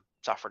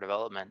software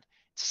development,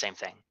 it's the same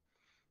thing.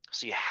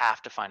 So you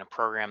have to find a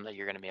program that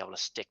you're going to be able to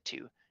stick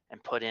to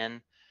and put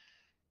in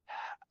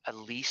at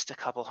least a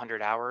couple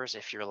hundred hours.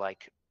 If you're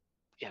like,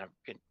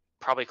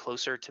 probably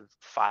closer to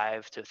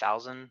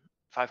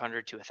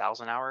 500 to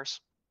 1,000 hours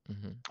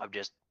of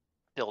just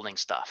building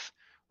stuff,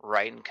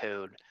 writing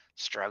code,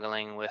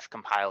 struggling with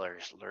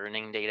compilers,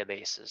 learning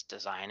databases,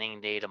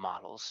 designing data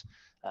models,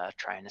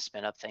 trying to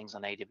spin up things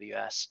on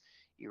AWS.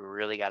 You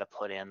really got to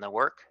put in the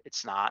work.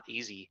 It's not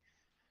easy.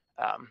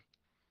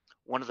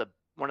 One of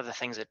the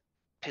things that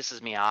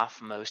pisses me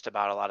off most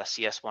about a lot of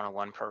CS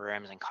 101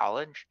 programs in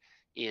college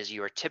is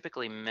you are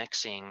typically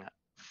mixing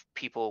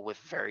people with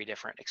very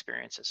different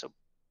experiences. So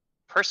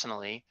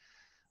personally,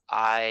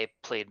 I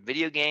played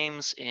video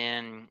games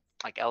in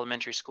like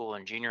elementary school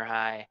and junior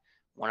high.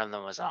 One of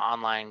them was an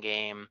online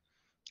game.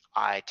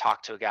 I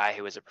talked to a guy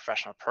who was a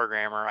professional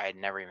programmer. I had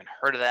never even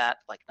heard of that.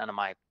 Like none of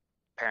my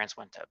parents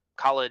went to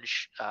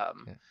college.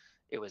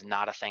 It was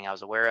not a thing I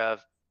was aware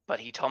of,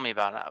 but he told me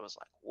about it. I was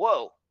like,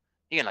 whoa,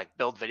 you can like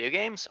build video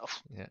games? Oh,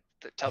 Yeah.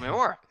 tell me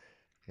more.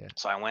 Yeah.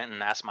 So I went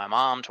and asked my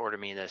mom to order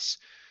me this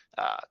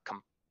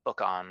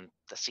book on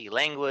the C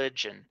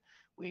language, and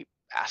we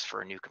asked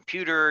for a new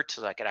computer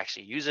so that I could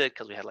actually use it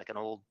because we had like an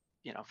old,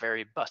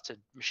 very busted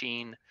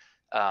machine.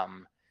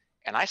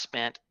 And I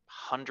spent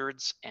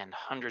hundreds and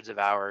hundreds of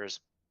hours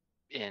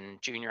in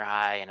junior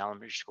high and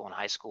elementary school and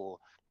high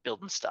school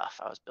building stuff.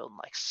 I was building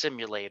like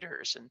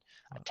simulators and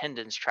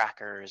attendance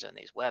trackers and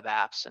these web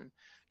apps, and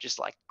just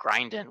like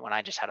grinding when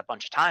I just had a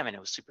bunch of time, and it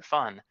was super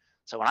fun.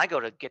 So when I go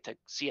to get to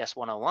CS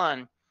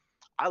 101,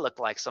 I look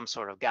like some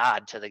sort of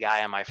god to the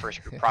guy on my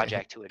first group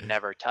project who had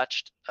never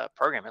touched a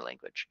programming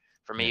language.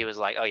 For me, Yeah. it was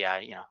like, oh yeah,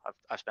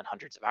 I've spent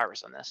hundreds of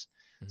hours on this.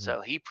 Hmm.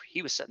 So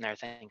he was sitting there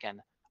thinking,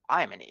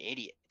 I'm an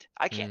idiot.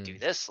 I can't do Mm.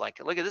 this. Like,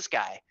 look at this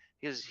guy.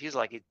 He's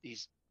like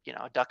he's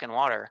a duck in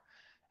water.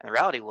 And the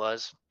reality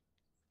was,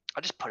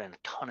 I just put in a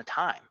ton of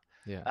time.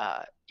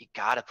 Yeah. You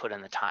got to put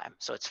in the time.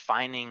 So it's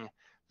finding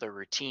the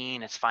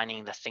routine. It's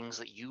finding the things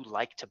that you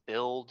like to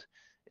build.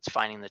 It's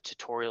finding the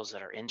tutorials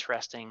that are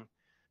interesting.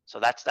 So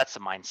that's the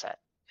mindset.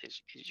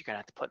 Is you're gonna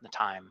have to put in the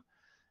time,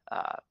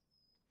 uh,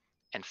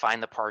 and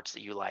find the parts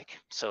that you like.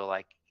 So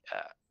like,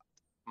 uh,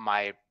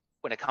 my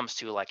when it comes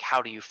to like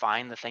how do you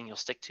find the thing you'll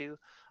stick to,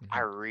 I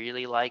Hmm.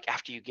 really like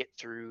after you get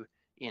through,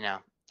 you know,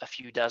 a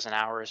few dozen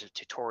hours of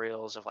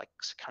tutorials of like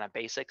kind of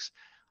basics.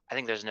 I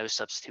think there's no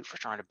substitute for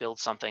trying to build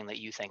something that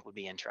you think would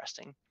be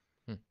interesting.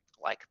 Hmm.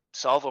 Like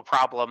solve a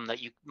problem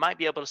that you might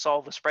be able to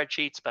solve with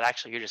spreadsheets, but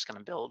actually you're just going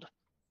to build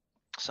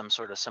some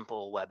sort of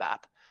simple web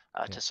app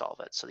Yeah. to solve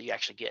it, so that you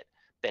actually get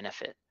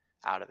benefit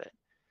out of it.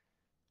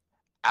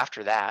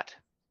 After that,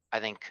 I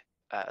think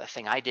the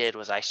thing I did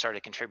was I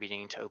started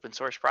contributing to open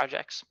source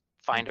projects.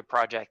 Mm. Find a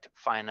project,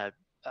 find a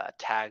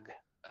tag,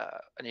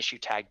 an issue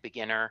tag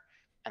beginner,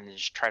 and then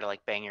just try to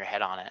like bang your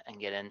head on it and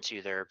get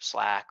into their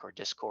Slack or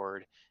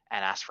Discord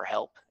and ask for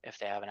help if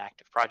they have an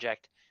active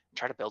project, and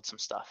try to build some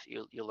stuff.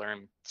 You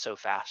learn so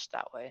fast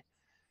that way,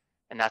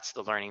 and that's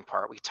the learning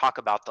part. We talk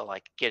about the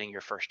like getting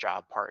your first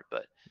job part,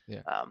 but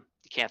Yeah.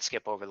 you can't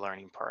skip over the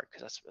learning part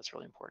because that's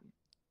really important.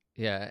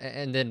 Yeah.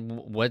 And then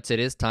once it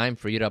is time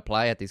for you to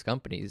apply at these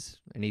companies,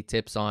 any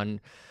tips on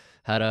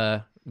how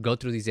to go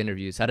through these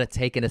interviews, how to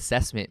take an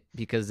assessment?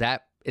 Because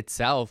that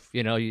itself,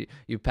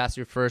 you pass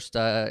your first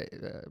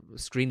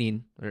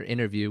screening or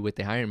interview with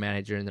the hiring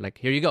manager, and they're like,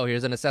 here you go,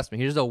 here's an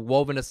assessment, here's a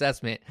woven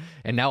assessment.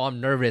 And now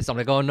I'm nervous. I'm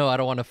like, oh no, I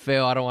don't want to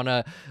fail. I don't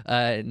want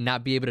to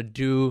not be able to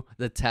do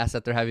the task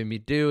that they're having me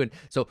do. And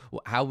so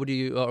how would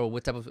you, or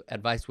what type of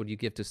advice would you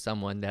give to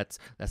someone that's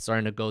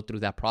starting to go through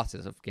that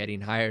process of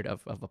getting hired,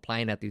 of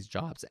applying at these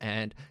jobs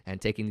and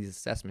taking these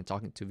assessments,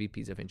 talking to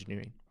VPs of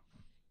engineering?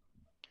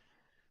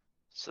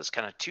 So there's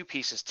kind of two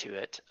pieces to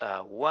it.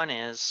 One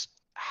is,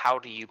 how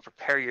do you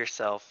prepare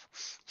yourself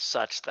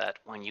such that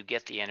when you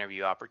get the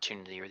interview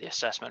opportunity or the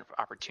assessment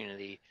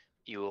opportunity,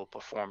 you will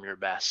perform your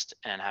best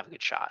and have a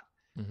good shot.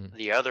 Hmm.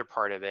 The other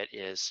part of it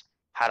is,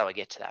 how do I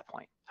get to that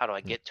point? How do I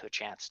Yeah. get to a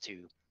chance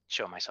to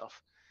show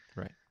myself?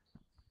 Right.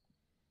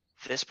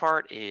 This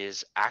part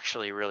is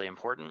actually really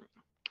important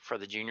for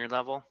the junior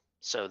level.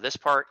 So this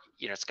part,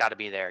 it's got to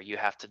be there. You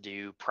have to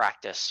do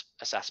practice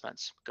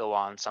assessments. Go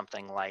on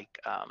something like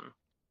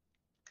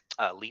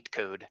Leet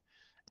Code,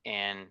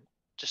 and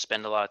just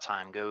spend a lot of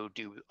time. Go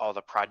do all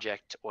the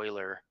Project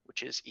Euler,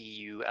 which is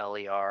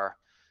EULER,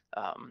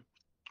 um,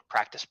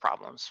 practice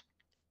problems.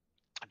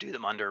 Do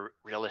them under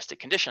realistic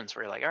conditions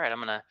where you're like, all right, I'm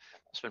going to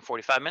spend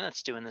 45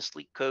 minutes doing this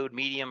Leet Code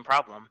medium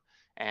problem,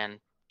 and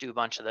do a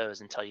bunch of those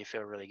until you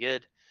feel really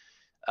good.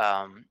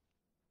 Um,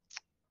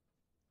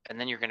 and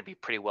then you're going to be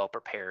pretty well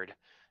prepared.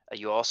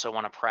 You also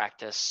want to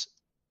practice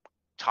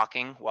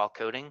talking while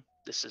coding.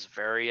 This is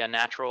very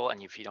unnatural,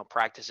 and if you don't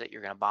practice it,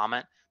 you're going to bomb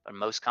it. But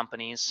most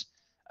companies,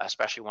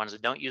 especially ones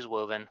that don't use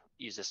Woven,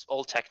 use this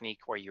old technique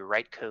where you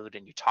write code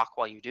and you talk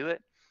while you do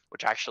it,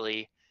 which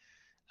actually,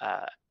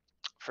 uh,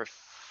 for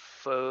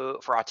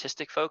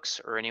autistic folks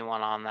or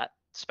anyone on that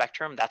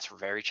spectrum, that's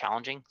very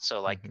challenging.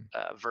 So like,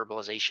 Hmm.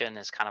 verbalization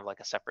is kind of like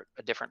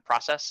a different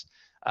process.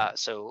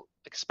 So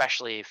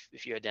especially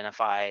if you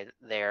identify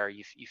there,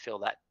 you feel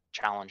that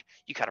challenge,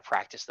 you got to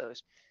practice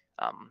those.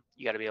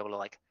 You got to be able to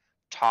like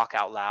talk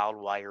out loud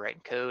while you're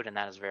writing code, and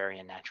that is very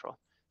unnatural.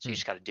 So you Hmm.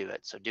 just got to do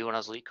it. So do one of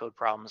those Leet Code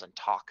problems and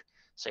talk.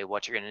 Say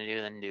what you're going to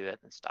do, then do it,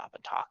 then stop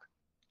and talk.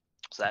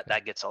 So Okay.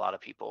 that gets a lot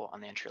of people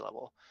on the entry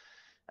level.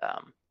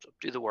 So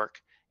do the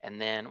work, and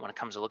then when it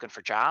comes to looking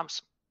for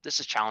jobs, this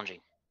is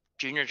challenging.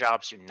 Junior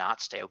jobs do not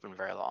stay open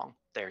very long.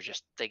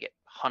 They get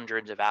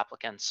hundreds of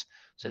applicants.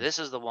 So Hmm. this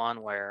is the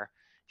one where,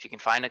 if you can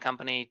find a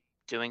company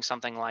doing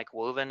something like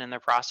Woven in their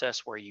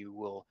process where you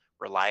will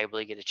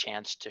reliably get a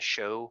chance to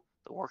show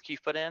the work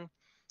you've put in,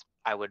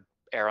 I would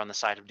err on the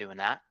side of doing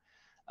that.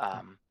 Okay.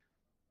 Um,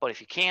 but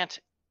if you can't,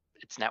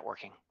 it's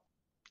networking.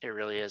 It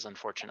really is,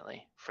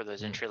 unfortunately. For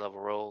those Hmm. entry level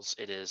roles,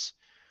 it is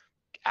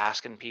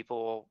asking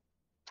people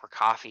for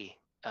coffee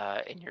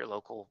in your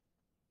local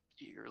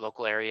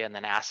area, and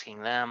then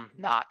asking them,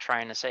 not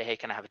trying to say, hey,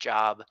 can I have a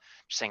job?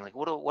 Just saying like,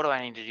 what do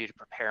I need to do to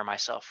prepare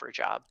myself for a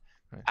job?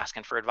 Right.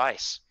 Asking for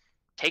advice,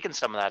 taking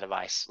some of that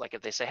advice. Like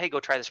if they say, hey, go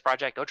try this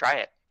project, go try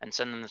it, and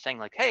send them the thing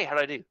like, hey, how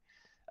do I do?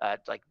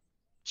 Like,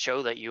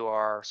 show that you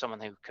are someone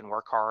who can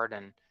work hard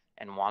and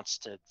wants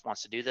to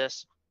do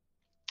this.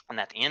 And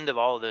at the end of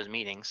all of those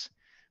meetings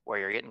where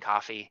you're getting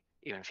coffee,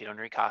 even if you don't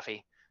drink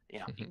coffee, you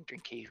can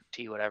drink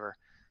tea, whatever,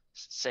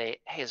 say,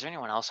 hey, is there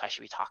anyone else I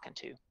should be talking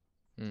to?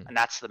 Mm, And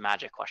that's the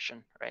magic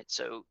question, right?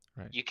 So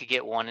right. you could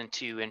get 1 and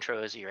 2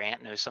 intros. Your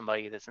aunt knows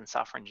somebody that's in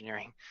software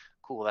engineering.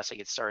 Cool, that's how you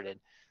get started.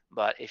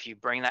 But if you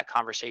bring that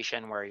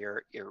conversation where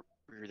you're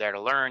there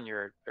to learn,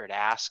 you're there to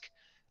ask,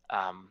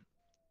 um,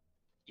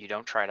 you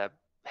don't try to,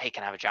 hey,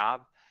 can I have a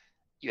job?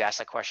 You ask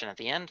that question at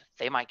the end,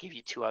 they might give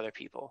you 2 other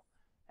people.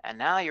 And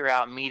now you're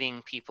out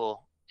meeting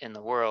people in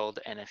the world.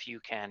 And if you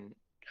can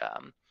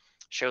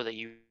show that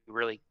you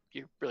really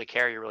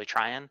care, you're really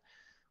trying,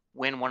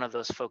 when one of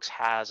those folks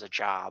has a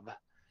job,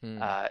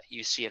 Mm,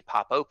 you see it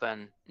pop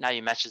open. Now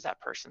you message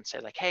that person, say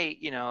like, hey,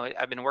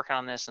 I've been working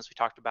on this since we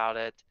talked about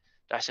it.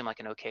 Do I seem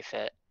like an okay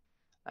fit?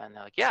 And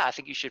they're like, yeah, I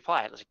think you should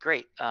apply. I was like,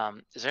 great.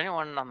 Is there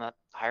anyone on the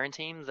hiring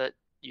team that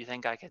you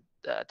think I could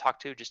talk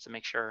to just to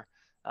make sure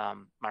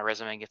my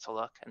resume gets a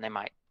look? And they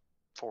might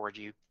forward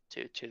you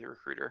to the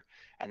recruiter.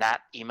 And that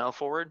email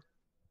forward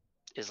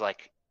is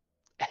like,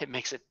 it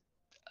makes it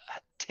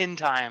 10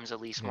 times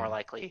at least more yeah.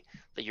 likely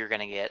that you're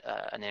going to get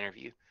an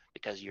interview,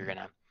 because you're Mm, going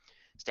to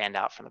stand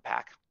out from the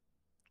pack.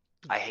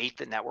 I hate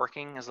that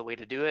networking is the way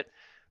to do it.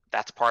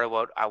 That's part of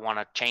what I want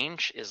to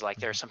change, is like,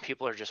 there are some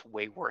people who are just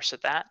way worse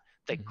at that.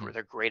 mhm.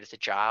 They're great at the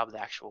job, the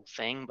actual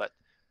thing, but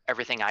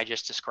everything I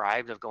just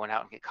described of going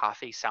out and get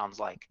coffee sounds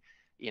like,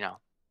 you know,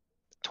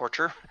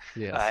 torture.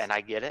 Yes. And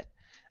I get it.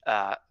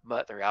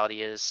 But the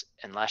reality is,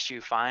 unless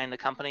you find a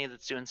company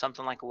that's doing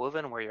something like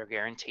Woven where you're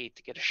guaranteed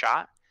to get a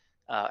shot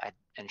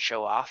and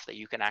show off that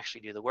you can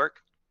actually do the work,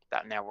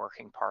 that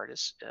networking part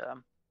is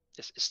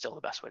still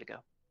the best way to go.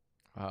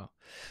 Wow.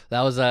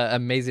 That was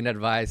amazing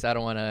advice. I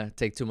don't want to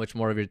take too much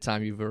more of your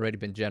time. You've already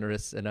been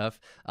generous enough.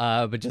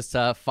 But just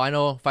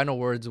final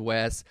words,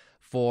 Wes,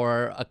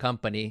 for a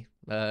company,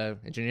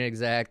 engineering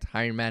exec,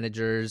 hiring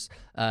managers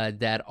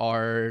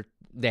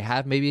they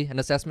have maybe an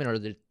assessment, or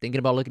they're thinking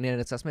about looking at an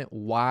assessment.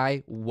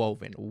 Why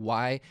Woven?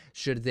 Why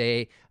should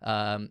they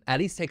at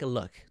least take a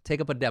look,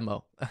 take up a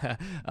demo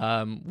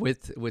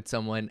with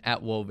someone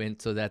at Woven,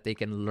 so that they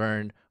can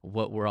learn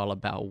what we're all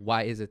about?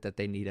 Why is it that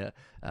they need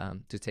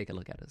to take a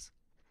look at us?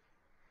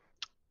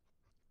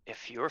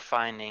 If you're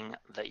finding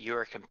that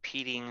you're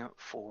competing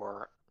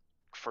for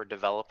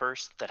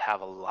developers that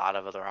have a lot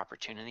of other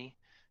opportunity,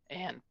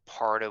 and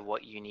part of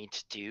what you need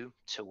to do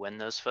to win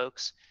those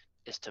folks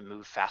is to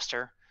move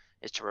faster,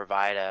 is to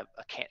provide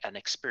an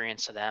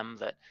experience to them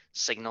that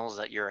signals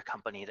that you're a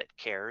company that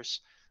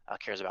cares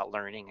about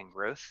learning and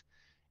growth.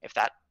 If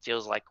that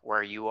feels like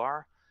where you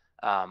are,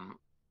 um,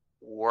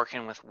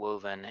 working with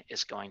Woven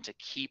is going to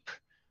keep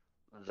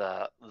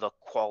the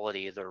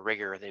quality, the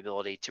rigor, the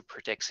ability to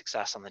predict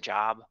success on the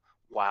job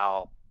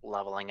while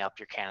leveling up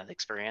your candidate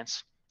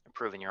experience,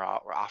 improving your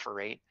offer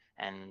rate,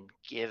 and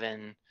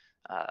giving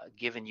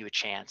you a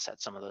chance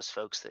at some of those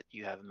folks that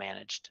you have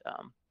managed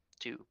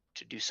to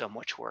do so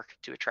much work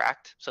to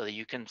attract, so that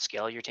you can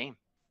scale your team.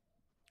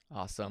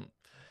 Awesome.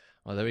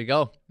 Well, there we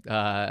go.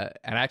 And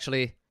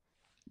actually,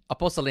 I'll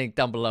post a link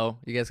down below.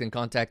 You guys can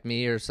contact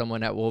me or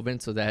someone at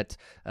Woven, so that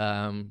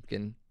you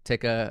can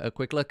take a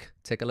quick look,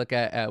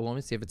 at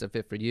Woven, see if it's a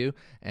fit for you,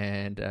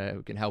 and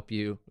we can help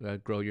you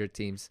grow your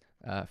teams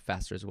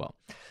faster as well.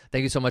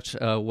 Thank you so much,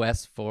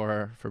 Wes,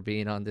 for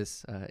being on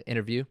this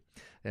interview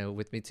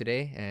with me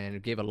today,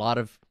 and gave a lot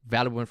of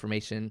valuable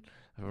information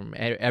from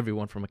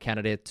everyone, from a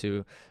candidate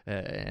to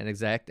an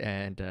exec,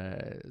 and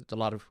a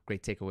lot of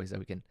great takeaways that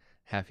we can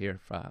have here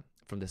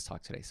from this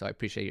talk today. So I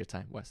appreciate your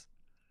time, Wes.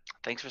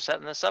 Thanks for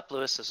setting this up,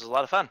 Lewis. This was a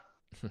lot of fun.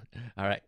 All right.